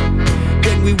One.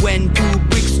 Then we went to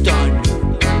Brixton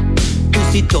to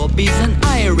see Tobies and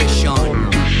Irish on.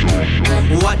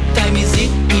 What time is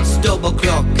it? It's double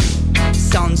clock.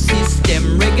 Sound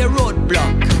system, reggae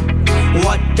roadblock.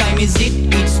 What time is it?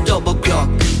 It's double clock.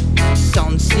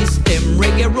 Sound system,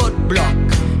 reggae roadblock.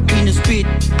 In the street,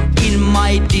 in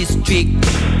my district,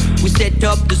 we set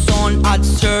up the sun at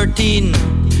 13.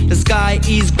 The sky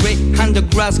is grey and the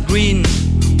grass green.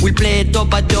 We play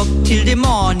dub-a-dub till the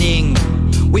morning.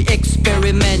 We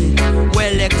experiment,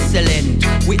 well excellent.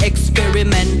 We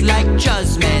experiment like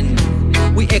jazzmen.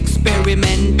 We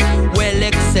experiment, well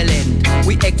excellent.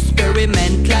 We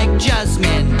experiment like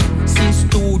jazzmen. Since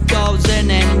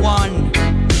 2001,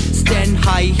 Stan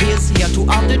High is here to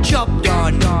have the job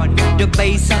done. The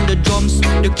bass and the drums,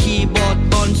 the keyboard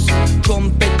buns,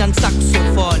 trumpet and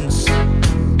saxophones.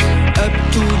 Up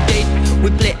to date, we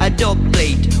play a dub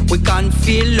plate. We can't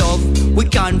feel love, we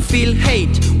can't feel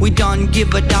hate. We don't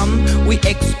give a damn, we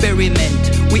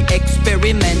experiment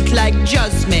like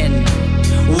jazzmen.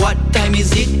 What time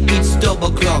is it? It's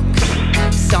double clock.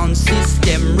 Sound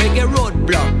system, reggae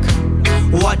roadblock.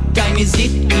 What time is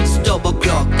it? It's double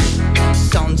clock.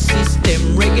 Sound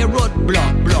system, reggae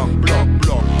roadblock. Block.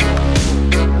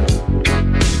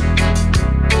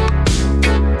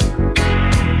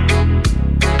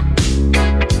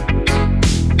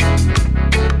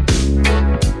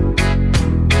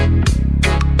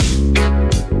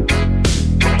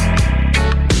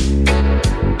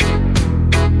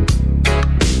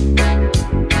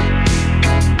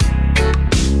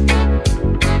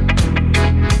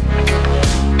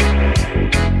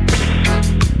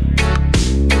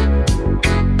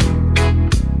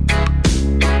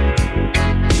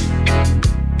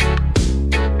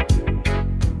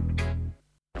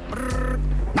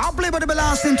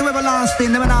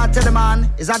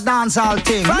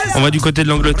 On va du côté de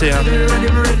l'Angleterre.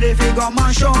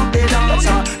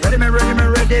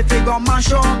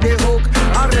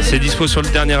 C'est dispo sur le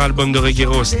dernier album de Reggae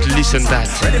Roast, Listen That.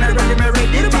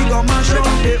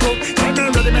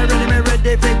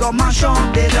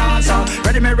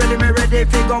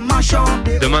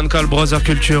 The man called Brother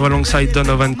Culture alongside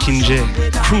Donovan Kinjay.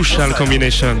 Crucial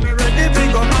combination.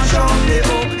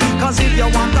 Cause if you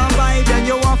want to buy, then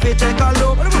you want to take a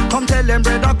look. Come tell them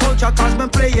brother culture, cause me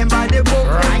playing by the book.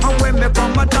 Right. And when me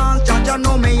come a dance, you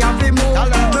know me have to move.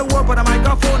 Me work with a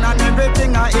microphone and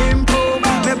everything I improve.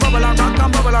 Me bubble and rock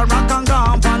and go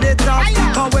up on the top.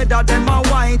 And whether them a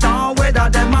white or whether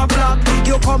them a black,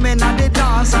 you come in at the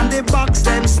dance and the box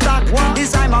them stack.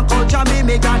 This time a culture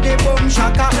me got the boom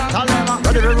shaka.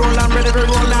 Ready to roll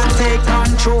and take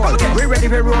control. We ready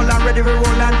to roll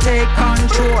and take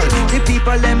control. The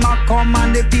people them a come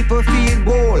and the people feel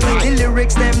bold. The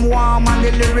lyrics them warm and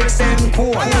the lyrics them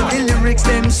cold. The lyrics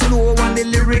them slow and the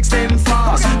lyrics them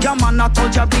fast. Your man a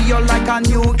touch a beat you like a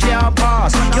nuclear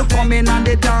blast. You come in and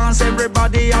the dance,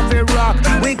 everybody have a rock.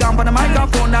 We gone for the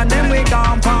microphone and then we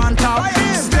gone on top.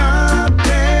 Stop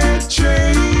that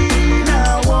train,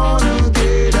 I wanna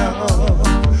get off.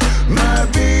 My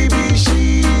baby,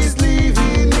 she's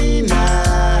leaving me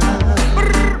now.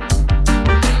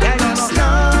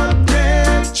 Stop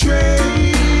that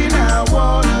train, I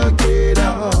wanna get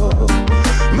off.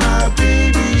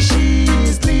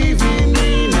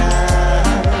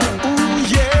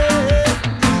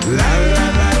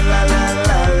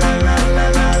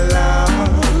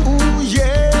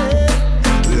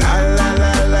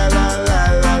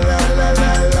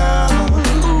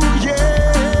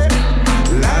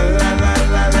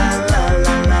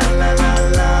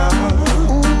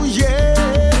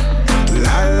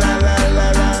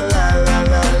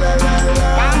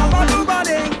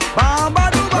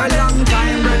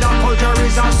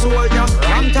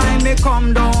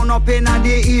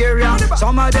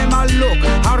 Some of them a look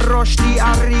and rush the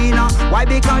arena. Why?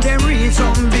 Because them read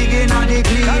something big in the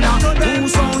cleaner. Two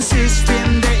sound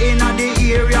system they in the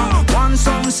area. One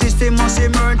sound system must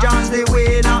emerge as the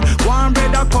winner. One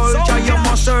brother culture you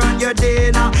must earn your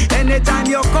dinner. Anytime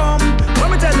you come, let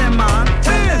me tell them man,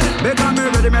 because me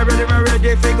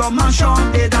ready fi go mash up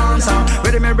the dancer.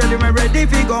 Ready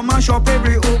fi go mash up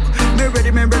every hook. Me ready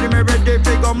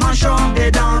fi go mash up the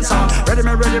dancer.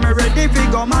 Ready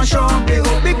fi go mash up the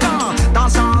hook. Because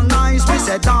dance all nice, me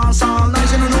say dance all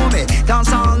nice, you don't know me.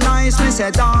 Dance all nice, me say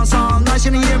dance all nice,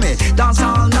 you don't hear me. Dance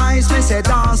all nice, me say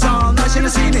dance all nice, you don't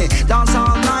see me. Dance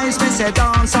all nice, me say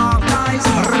dance all nice.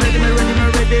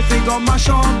 Ready fi go mash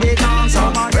up the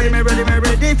dancer.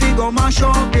 Ready fi go mash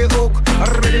up the hook.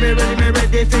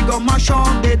 Ready fi go mash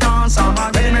up the dancer.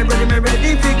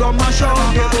 Ready fi go mash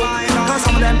up the hook. Cause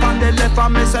some of them on the left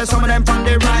and me say some of them on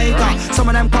the right. Some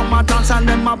of them come and dance and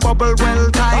them a bubble well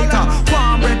tighter.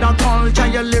 One with the culture,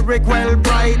 your lyric well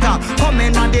brighter. Come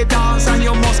in on the dance and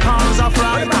you must cause a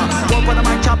frighter. Go on the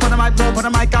mic, chop on the mic, go on the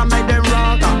mic and make them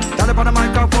rock. Down up on the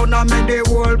microphone and make the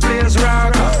whole place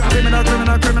rock. Criminal,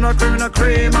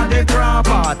 cream and the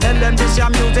crapper. Tell them this your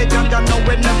music and you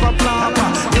know it never flop.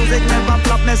 Music never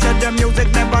flop, me said the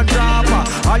music never drop.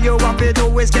 All you have to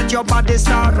do is get your body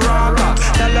start rock.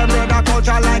 Tell them brother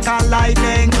culture like a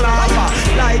lightning clap.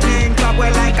 Lightning clap,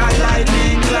 well like a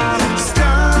lightning clap.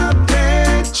 Stop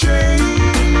that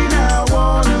train, I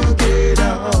wanna get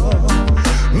off.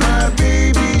 My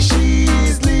baby,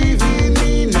 she's leaving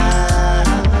me now.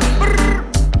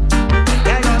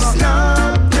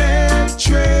 Stop that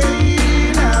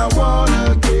train, I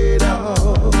wanna get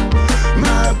off.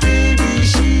 My baby,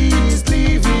 she's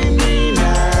leaving me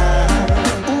now.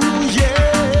 Ooh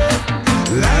yeah,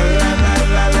 la la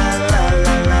la la la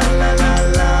la la la la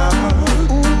la.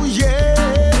 Ooh yeah,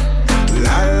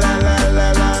 la la la la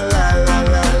la la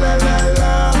la la la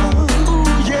la. Ooh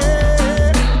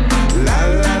yeah, la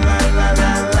la la la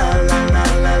la la la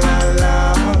la la la.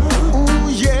 Ooh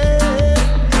yeah,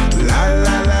 la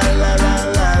la la la la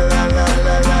la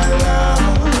la la la.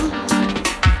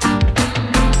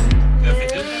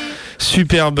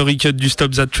 Superbe recut du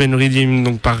Stop That Train Rhythm,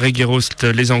 donc par Reggae Roast,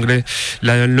 les Anglais.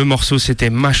 Le morceau c'était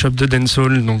Mash Up de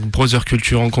Dancehall, donc Brother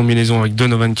Culture en combinaison avec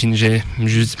Donovan Kinjay.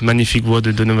 Juste magnifique voix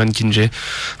de Donovan Kinjay.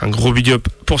 Un gros big up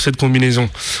pour cette combinaison.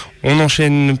 On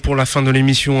enchaîne pour la fin de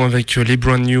l'émission avec les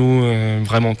brand new,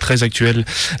 vraiment très actuels.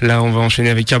 Là, on va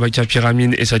enchaîner avec Kabaka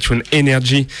Pyramid et sa tune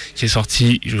Energy qui est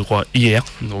sorti, je crois, hier.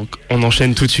 Donc, on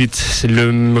enchaîne tout de suite. C'est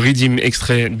le rhythm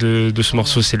extrait de ce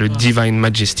morceau, c'est le Divine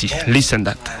Majesty. Listen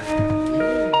that.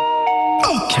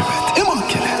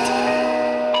 Immaculate.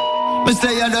 Me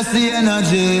say you just the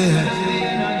energy.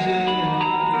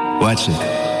 Watch it.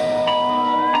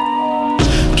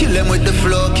 Kill them with the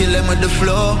flow, kill them with the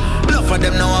flow. Enough of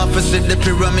them now want to see the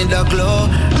pyramid a glow.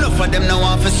 Enough of them now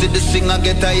want to see the singer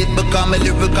get a hit because me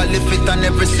lyrically fit and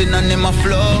everything on him a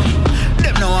flow.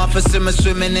 Them now want to see me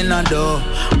swimming in a dough.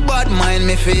 Bad mind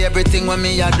me for everything when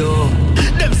me a do.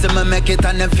 Them say me make it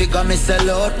and them figure me sell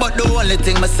out. But the only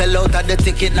thing me sell out are the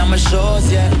ticket now my shows,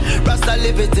 yeah. Rasta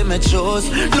live it in my shows.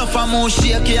 Enough of move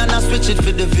shaky and I switch it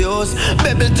for the views.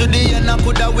 Babble to the end I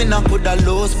coulda win, I coulda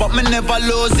lose. But me never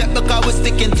lose yet because we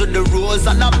sticking to the rules.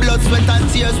 And I blood, sweat and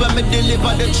tears when me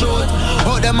deliver the truth.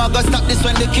 How them a go stop this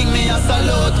when the king me a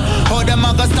salute? How them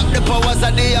a go stop the powers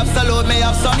of the absolute? Me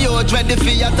have some youth ready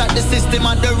for attack the system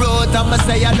on the road. And me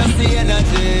say I don't see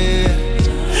energy.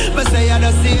 Me say I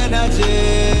don't see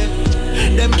energy.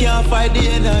 Them can't fight the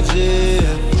energy.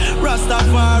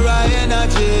 Rastafari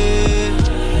energy.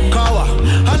 Kawa,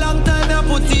 a long time I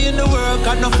put in the work.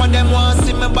 Enough of them want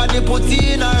see my body put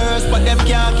in a hearse. But them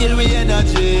can't kill me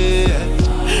energy.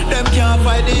 Them can't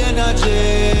fight the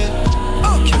energy.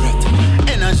 Accurate.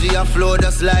 Energy a flow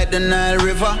just like the Nile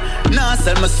River. Nah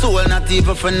sell my soul not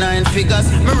even for 9 figures.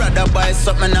 Me rather buy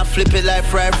something and flip it like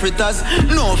fried fritters.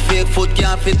 No fake food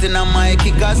can't fit in on my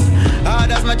kickers.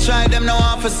 Hard as me try them now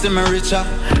want to see me richer.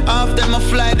 Half them a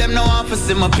fly them now want to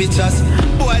see my pictures.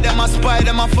 Boy them a spy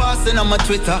them a fasting on my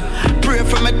Twitter. Pray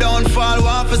for me downfall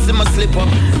want to see me slip up.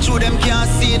 True them can't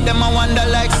see it them a wonder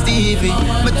like Stevie.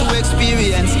 Me too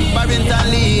experienced Barrington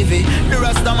Levy. The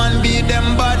Rasta man beat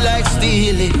them bad like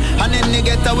Steely. And then they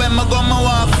get away me go me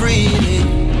walk freely.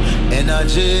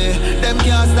 Energy, them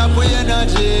can't stop with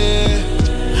energy.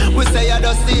 We say I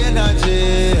just the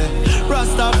energy.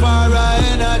 Rastafari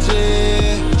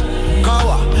energy.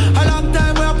 Kawa, a long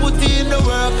time we put in the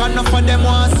work. Enough of them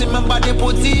want see my body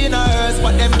put in a hearse.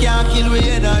 But them can't kill with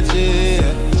energy.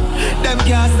 Them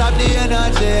can't stop the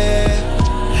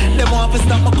energy. Them want to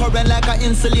stop my current like an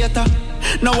insulator.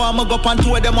 Now I'm go up on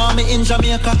tour, them want me in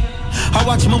Jamaica. I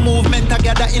watch my movement, I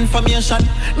gather information.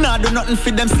 Nah, do nothing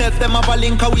for themselves, them have a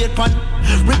link a wait pan.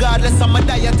 Regardless of my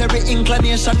dietary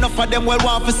inclination, enough of them well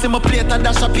want to see my plate and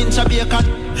dash a pinch of bacon.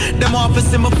 Them want to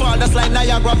see me fall, that's like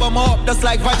Niagara, but me up, that's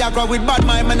like Viagra with bad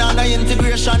mind, man, and no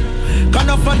integration. Cause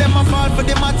enough of them a fall for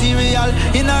the material.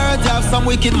 In a earth you have some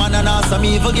wicked man and also some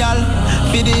evil girl.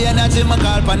 For the energy, my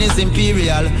call pan is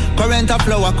imperial. Current a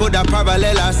flow, I could a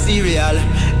parallel or serial.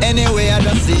 Anyway, I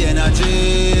just see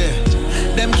energy.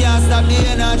 Them can't stop the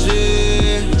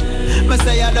energy. Me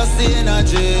say I just see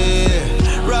energy.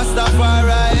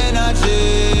 Rastafari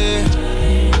energy.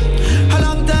 A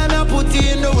long time I put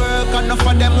in the work, and enough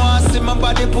of them want to see my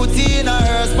body put in a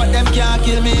hearse, but them can't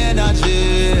kill me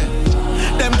energy.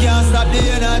 Them can't stop the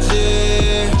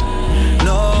energy.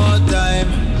 No time.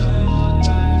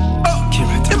 Oh, kill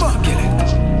it, kill it.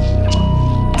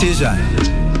 Tijan,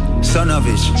 son of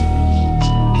it.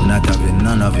 Not having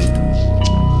none of it.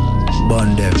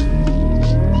 Burn them.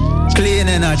 Clean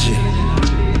energy.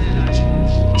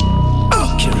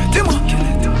 Oh, kill it, kill it.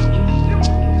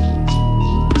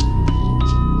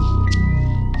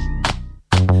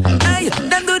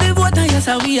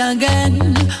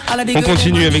 On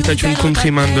continue avec la tune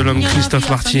Countryman de l'homme Christophe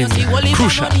Martin.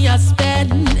 Crucial.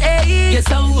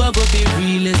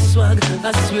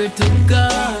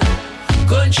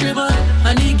 Countryman,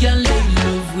 and he can lay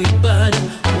love with bad.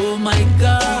 Oh my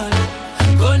God.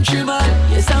 Countryman,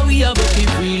 yes, how we have a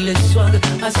real swag.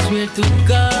 I swear to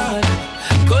God.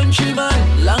 Countryman,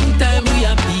 long time we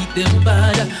have beat them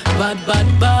bad. Bad.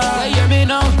 You hear me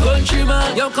now?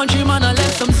 Countryman, yo countryman, I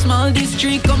left some small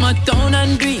district come a town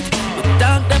and greet. We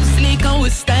talk them sleek and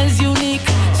with styles unique.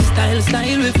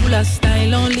 Style, we full of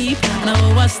style on leap.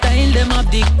 Now our style them up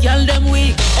the girl them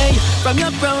weak. Hey, from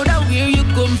your proud of where you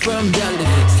come from, girl.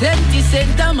 70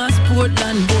 St. Thomas,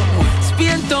 Portland,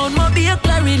 Spain town, Mobile,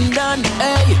 Clarendon.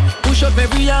 Hey, push up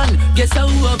every hand. Guess how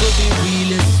I got the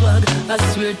realest swag. I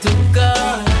swear to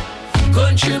God.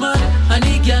 Countryman, and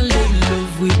he can live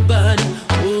love with bad.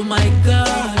 Oh my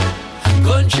God.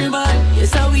 Countryman,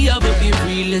 yes how we have a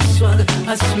realest swag.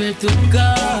 I swear to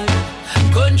God.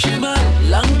 Countryman,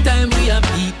 long time we have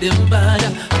beat them bad.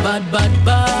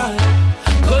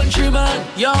 Countryman,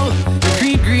 yo,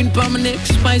 green palm my neck,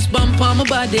 spice bomb on my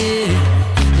body.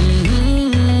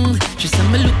 She said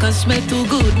me look and smell too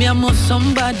good, me I must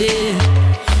somebody.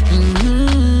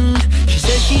 She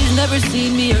said she's never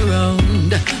seen me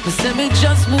around. Me said me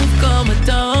just move come a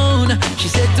town. She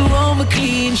said to home me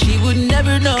clean, she would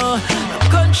never know.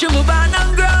 Country me born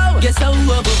and grow. Guess how I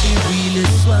got the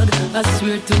realest swag. I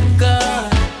swear to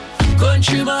God.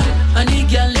 Countryman, and he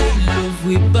can live love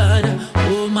with bad.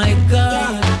 Oh my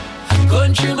God.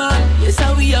 Countryman, yes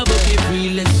how we have the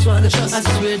realest swag. I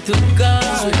swear to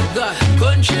God.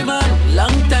 Countryman,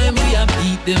 long time we have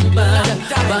beat them bad.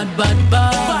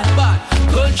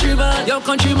 Countryman, yo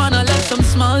countryman, I left some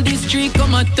small district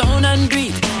come a town and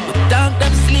greet. We talk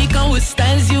them sleek and with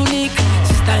styles unique.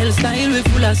 Style, we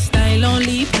full of style on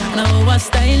leap. Now our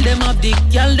style them up the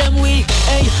girl them weak.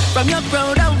 Hey, from your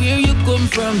proud of where you come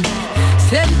from.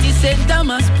 70 St.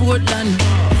 Thomas, Portland,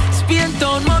 Spain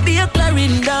town, Mobile,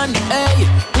 Clarendon. Hey,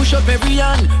 push up every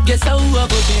hand. Guess how I got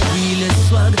the realest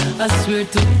swag. I swear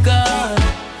to God.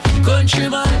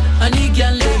 Countryman, and he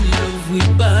can live love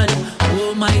with bad.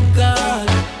 Oh my God.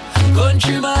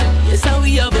 Countryman, yes how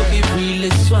we have a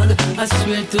realest swag. I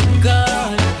swear to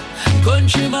God.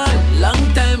 Countryman,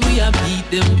 long time we have beat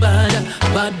them bad.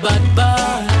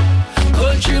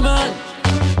 Countryman.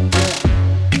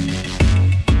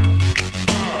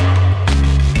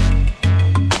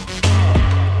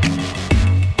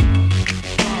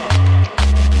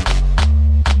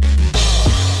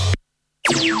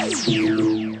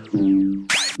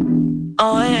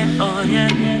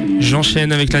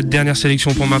 J'enchaîne avec la dernière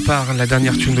sélection pour ma part, la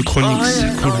dernière tune de Chronix,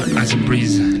 Cool as a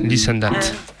Breeze. Listen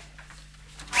that.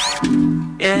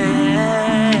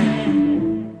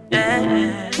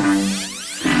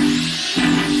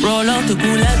 Roll out to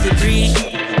cool as a breeze.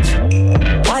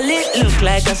 While it look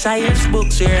like a science book,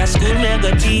 where a school me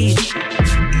go teach.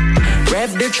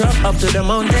 Rev the truck up to the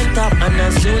mountain top, and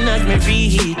as soon as me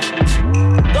reach,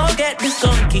 go get the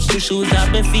sun, kick the shoes off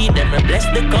my feet. Then I bless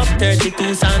the cup,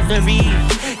 32 sounds me read.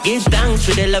 Give thanks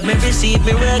for the love me receive.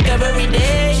 Me work every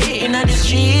day in the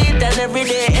street, and every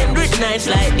day end with nights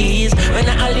like these. When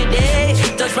a holiday,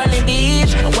 just run the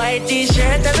beach, a white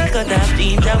t-shirt and a cut off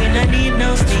jeans, and we don't need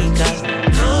no sneakers.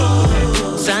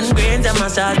 No. Sun grains and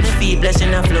massage me feet,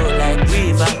 blessing a flow like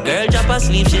river. Girl drop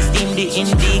asleep, she steam the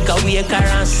indica, wake her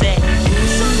and set.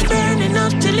 Sun burning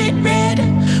up till it red.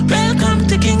 Welcome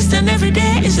to Kingston every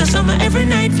day. It's a summer every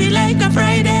night, feel like a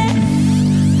Friday.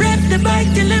 Rev the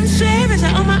bike till I'm swear. As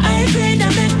I on my eye grade, I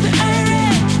make the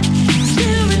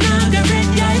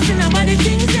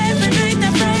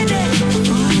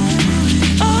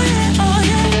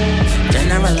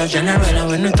a general. And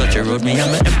when we touch the road, me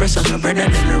I'm an empress of my brother.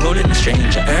 Then we roll in a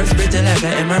stranger. Herbs pretty like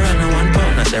an emerald and 1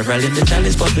 pound. Now several in the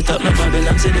chalice, but we talk no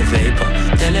Babylon to the vapor.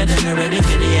 Tell her then they're ready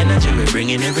for the energy. We bring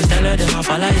in every style of them. I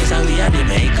follow yes, how we are the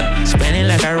maker. Spending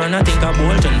like I run, I think I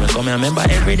Bolton. We come and remember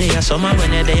every day of summer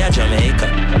when they're there at Jamaica.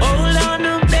 Hold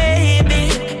on, baby.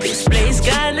 This place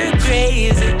kinda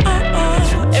crazy.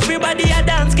 Everybody a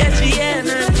dance, catch the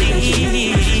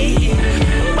energy.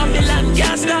 Babylon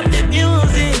can't stop the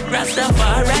music.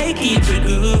 Rastafari keep it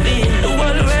moving. The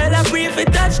whole world a pray for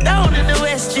touchdown in the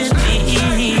West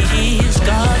Indies.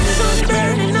 God, the sun's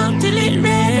burning up till it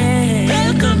red.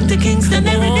 Welcome to Kingston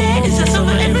every day. It's a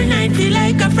summer every night, feel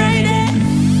like a Friday.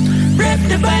 Rep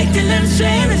the bike till I'm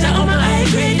swear. It's a on my high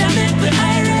grade, I make with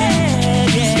irate.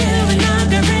 Still we not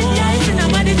the red lights and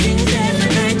nobody thinks every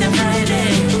night and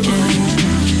Friday.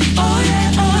 Oh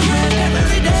yeah,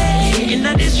 every day. In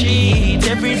the street,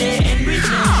 every day, every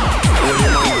time.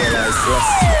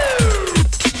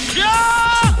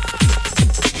 Yeah!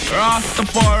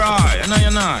 Rastafari,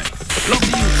 and I. Love the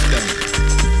youth them.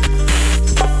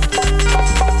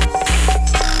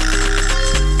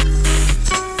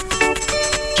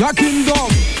 Jack Kingdom.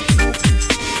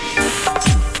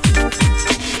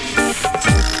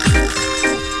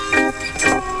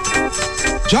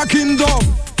 Jack Kingdom.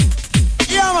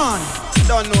 Yeah, man.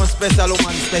 Don't know special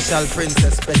woman, special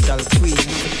princess, special queen.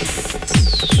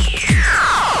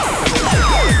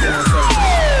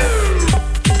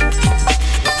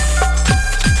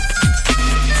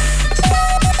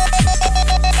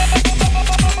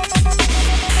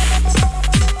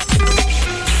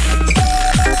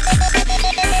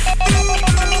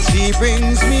 She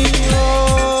brings me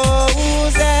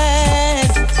roses,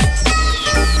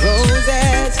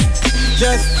 roses,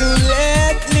 just to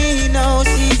let me know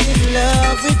she's in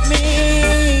love with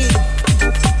me.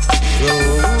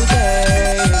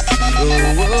 Roses,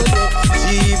 roses,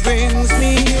 she brings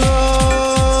me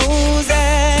roses.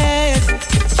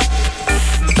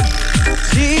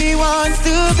 She wants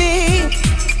to be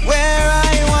where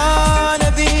I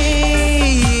wanna be.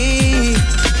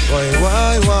 Why?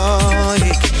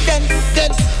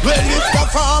 Then, well, it's the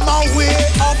farmer way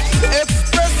of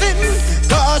expressing.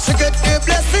 Cause she get the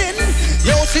blessing.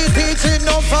 Yo, she teaching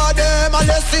no for them a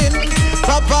lesson.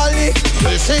 Properly,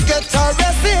 will she get her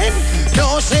blessing?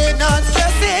 No, she not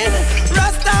stressing.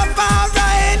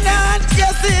 Rastafari not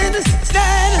guessing.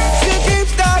 Then she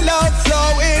keeps the love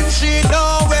flowing. She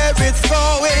know where it's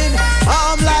going.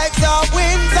 I'm like the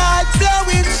wind that's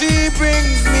blowing. She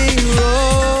brings me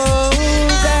roses.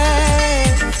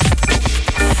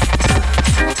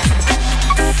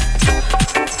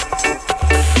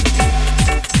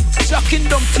 Jack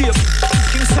Kingdom tape.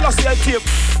 King Selassie tape.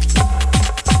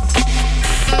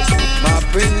 My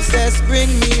princess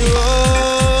bring me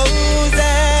roses.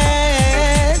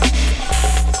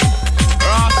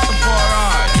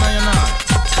 Rastafari,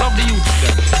 love the youth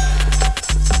them.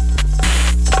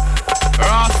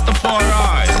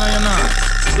 Rastafari,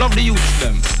 love the youth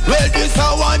them. Well, this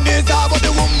one is about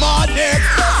the woman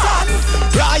expression.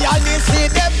 Royalness in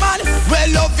the man. Well,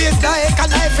 love is like a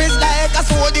knife, is like a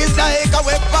sword, is like a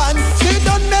weapon. She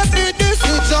don't make the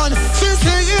decision. She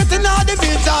see it in all the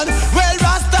vision. Well,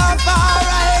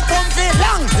 Rastafari come for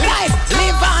long life,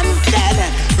 live and dead.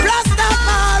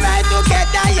 Rastafari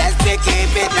together, yes, we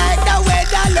keep it like the way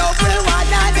the love will one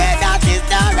another. That is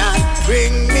the right.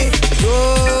 Bring me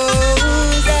roses,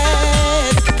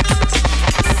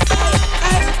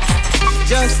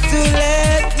 just to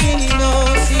let me know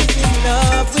she's in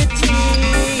love with me.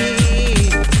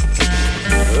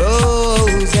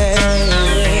 Roses.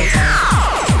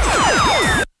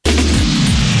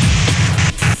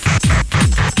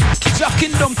 Jack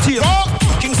Kingdom tape.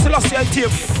 King Selassie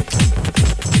tape.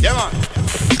 Yeah, man.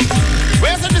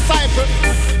 Where's the disciple?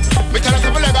 We tell us to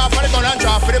leg off on the gun and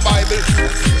drop for the Bible.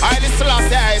 I listen last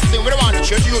day, I sing with the one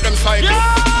church, you them cycle.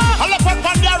 Yeah! I'll up on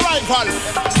their rival.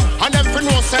 And them for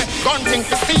no say, gun thing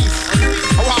to cease.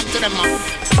 I want to them, man.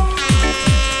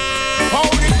 How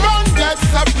the gun gets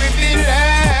a privilege.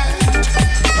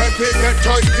 Every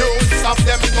ghetto use of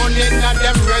them gun in and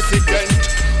them resident.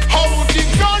 How the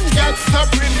gun gets a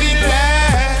privilege.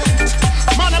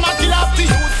 Man, I'm a kill off the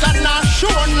youth and not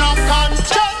show no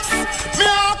conscience. Me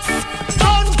ask,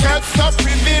 gun gets a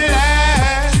privilege.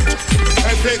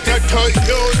 Every ghetto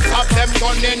use of them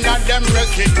gun in and them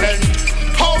resident.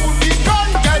 How the gun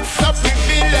gets a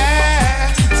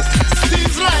privilege.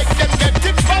 Seems like them get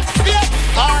it from state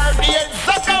or the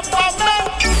exact government.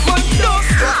 But just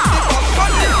drop the back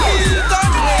on the field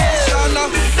and nation.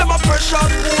 Them a pressure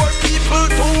poor people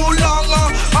too long.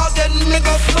 Again me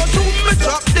go so to me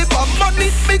drop the bomb and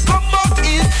it become a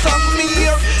hit song me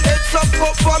here. It's a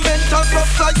governmental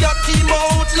society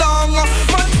mouth long.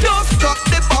 Man just got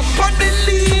the bump on the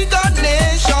League of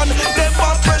Nations. Them a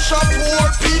pressure poor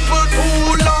people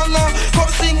too long.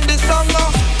 Come sing the song.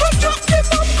 Go chuck the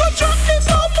bump, go chuck the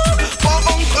bump. For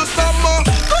Uncle Sam.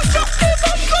 Go chuck the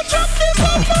bump, go chuck the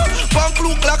bump. For Ku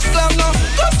Klux Klan.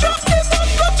 Go chuck the bump,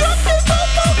 go chuck the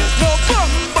bump. No bum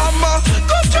bum.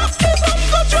 Go chuck the bump,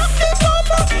 go chuck the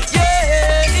bump.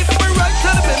 Yeah, if me right,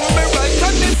 tell me right,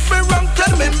 and if me wrong,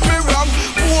 tell me wrong.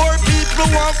 Poor people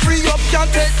want free up, can't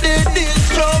take the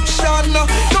destruction.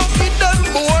 Don't give them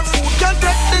more food, can't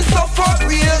take the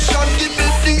sufferation. Give me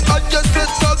the highest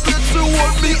target to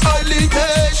hold me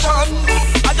allegation.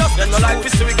 I just them no like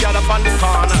this, we gather up on the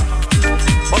corner,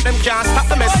 but them can't stop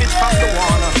the message from the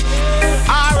warner.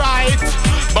 Alright,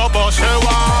 Bobo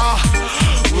Shewa,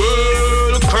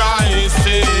 world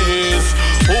crisis.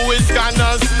 Who is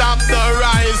gonna stop the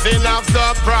rising of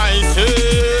the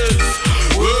prices?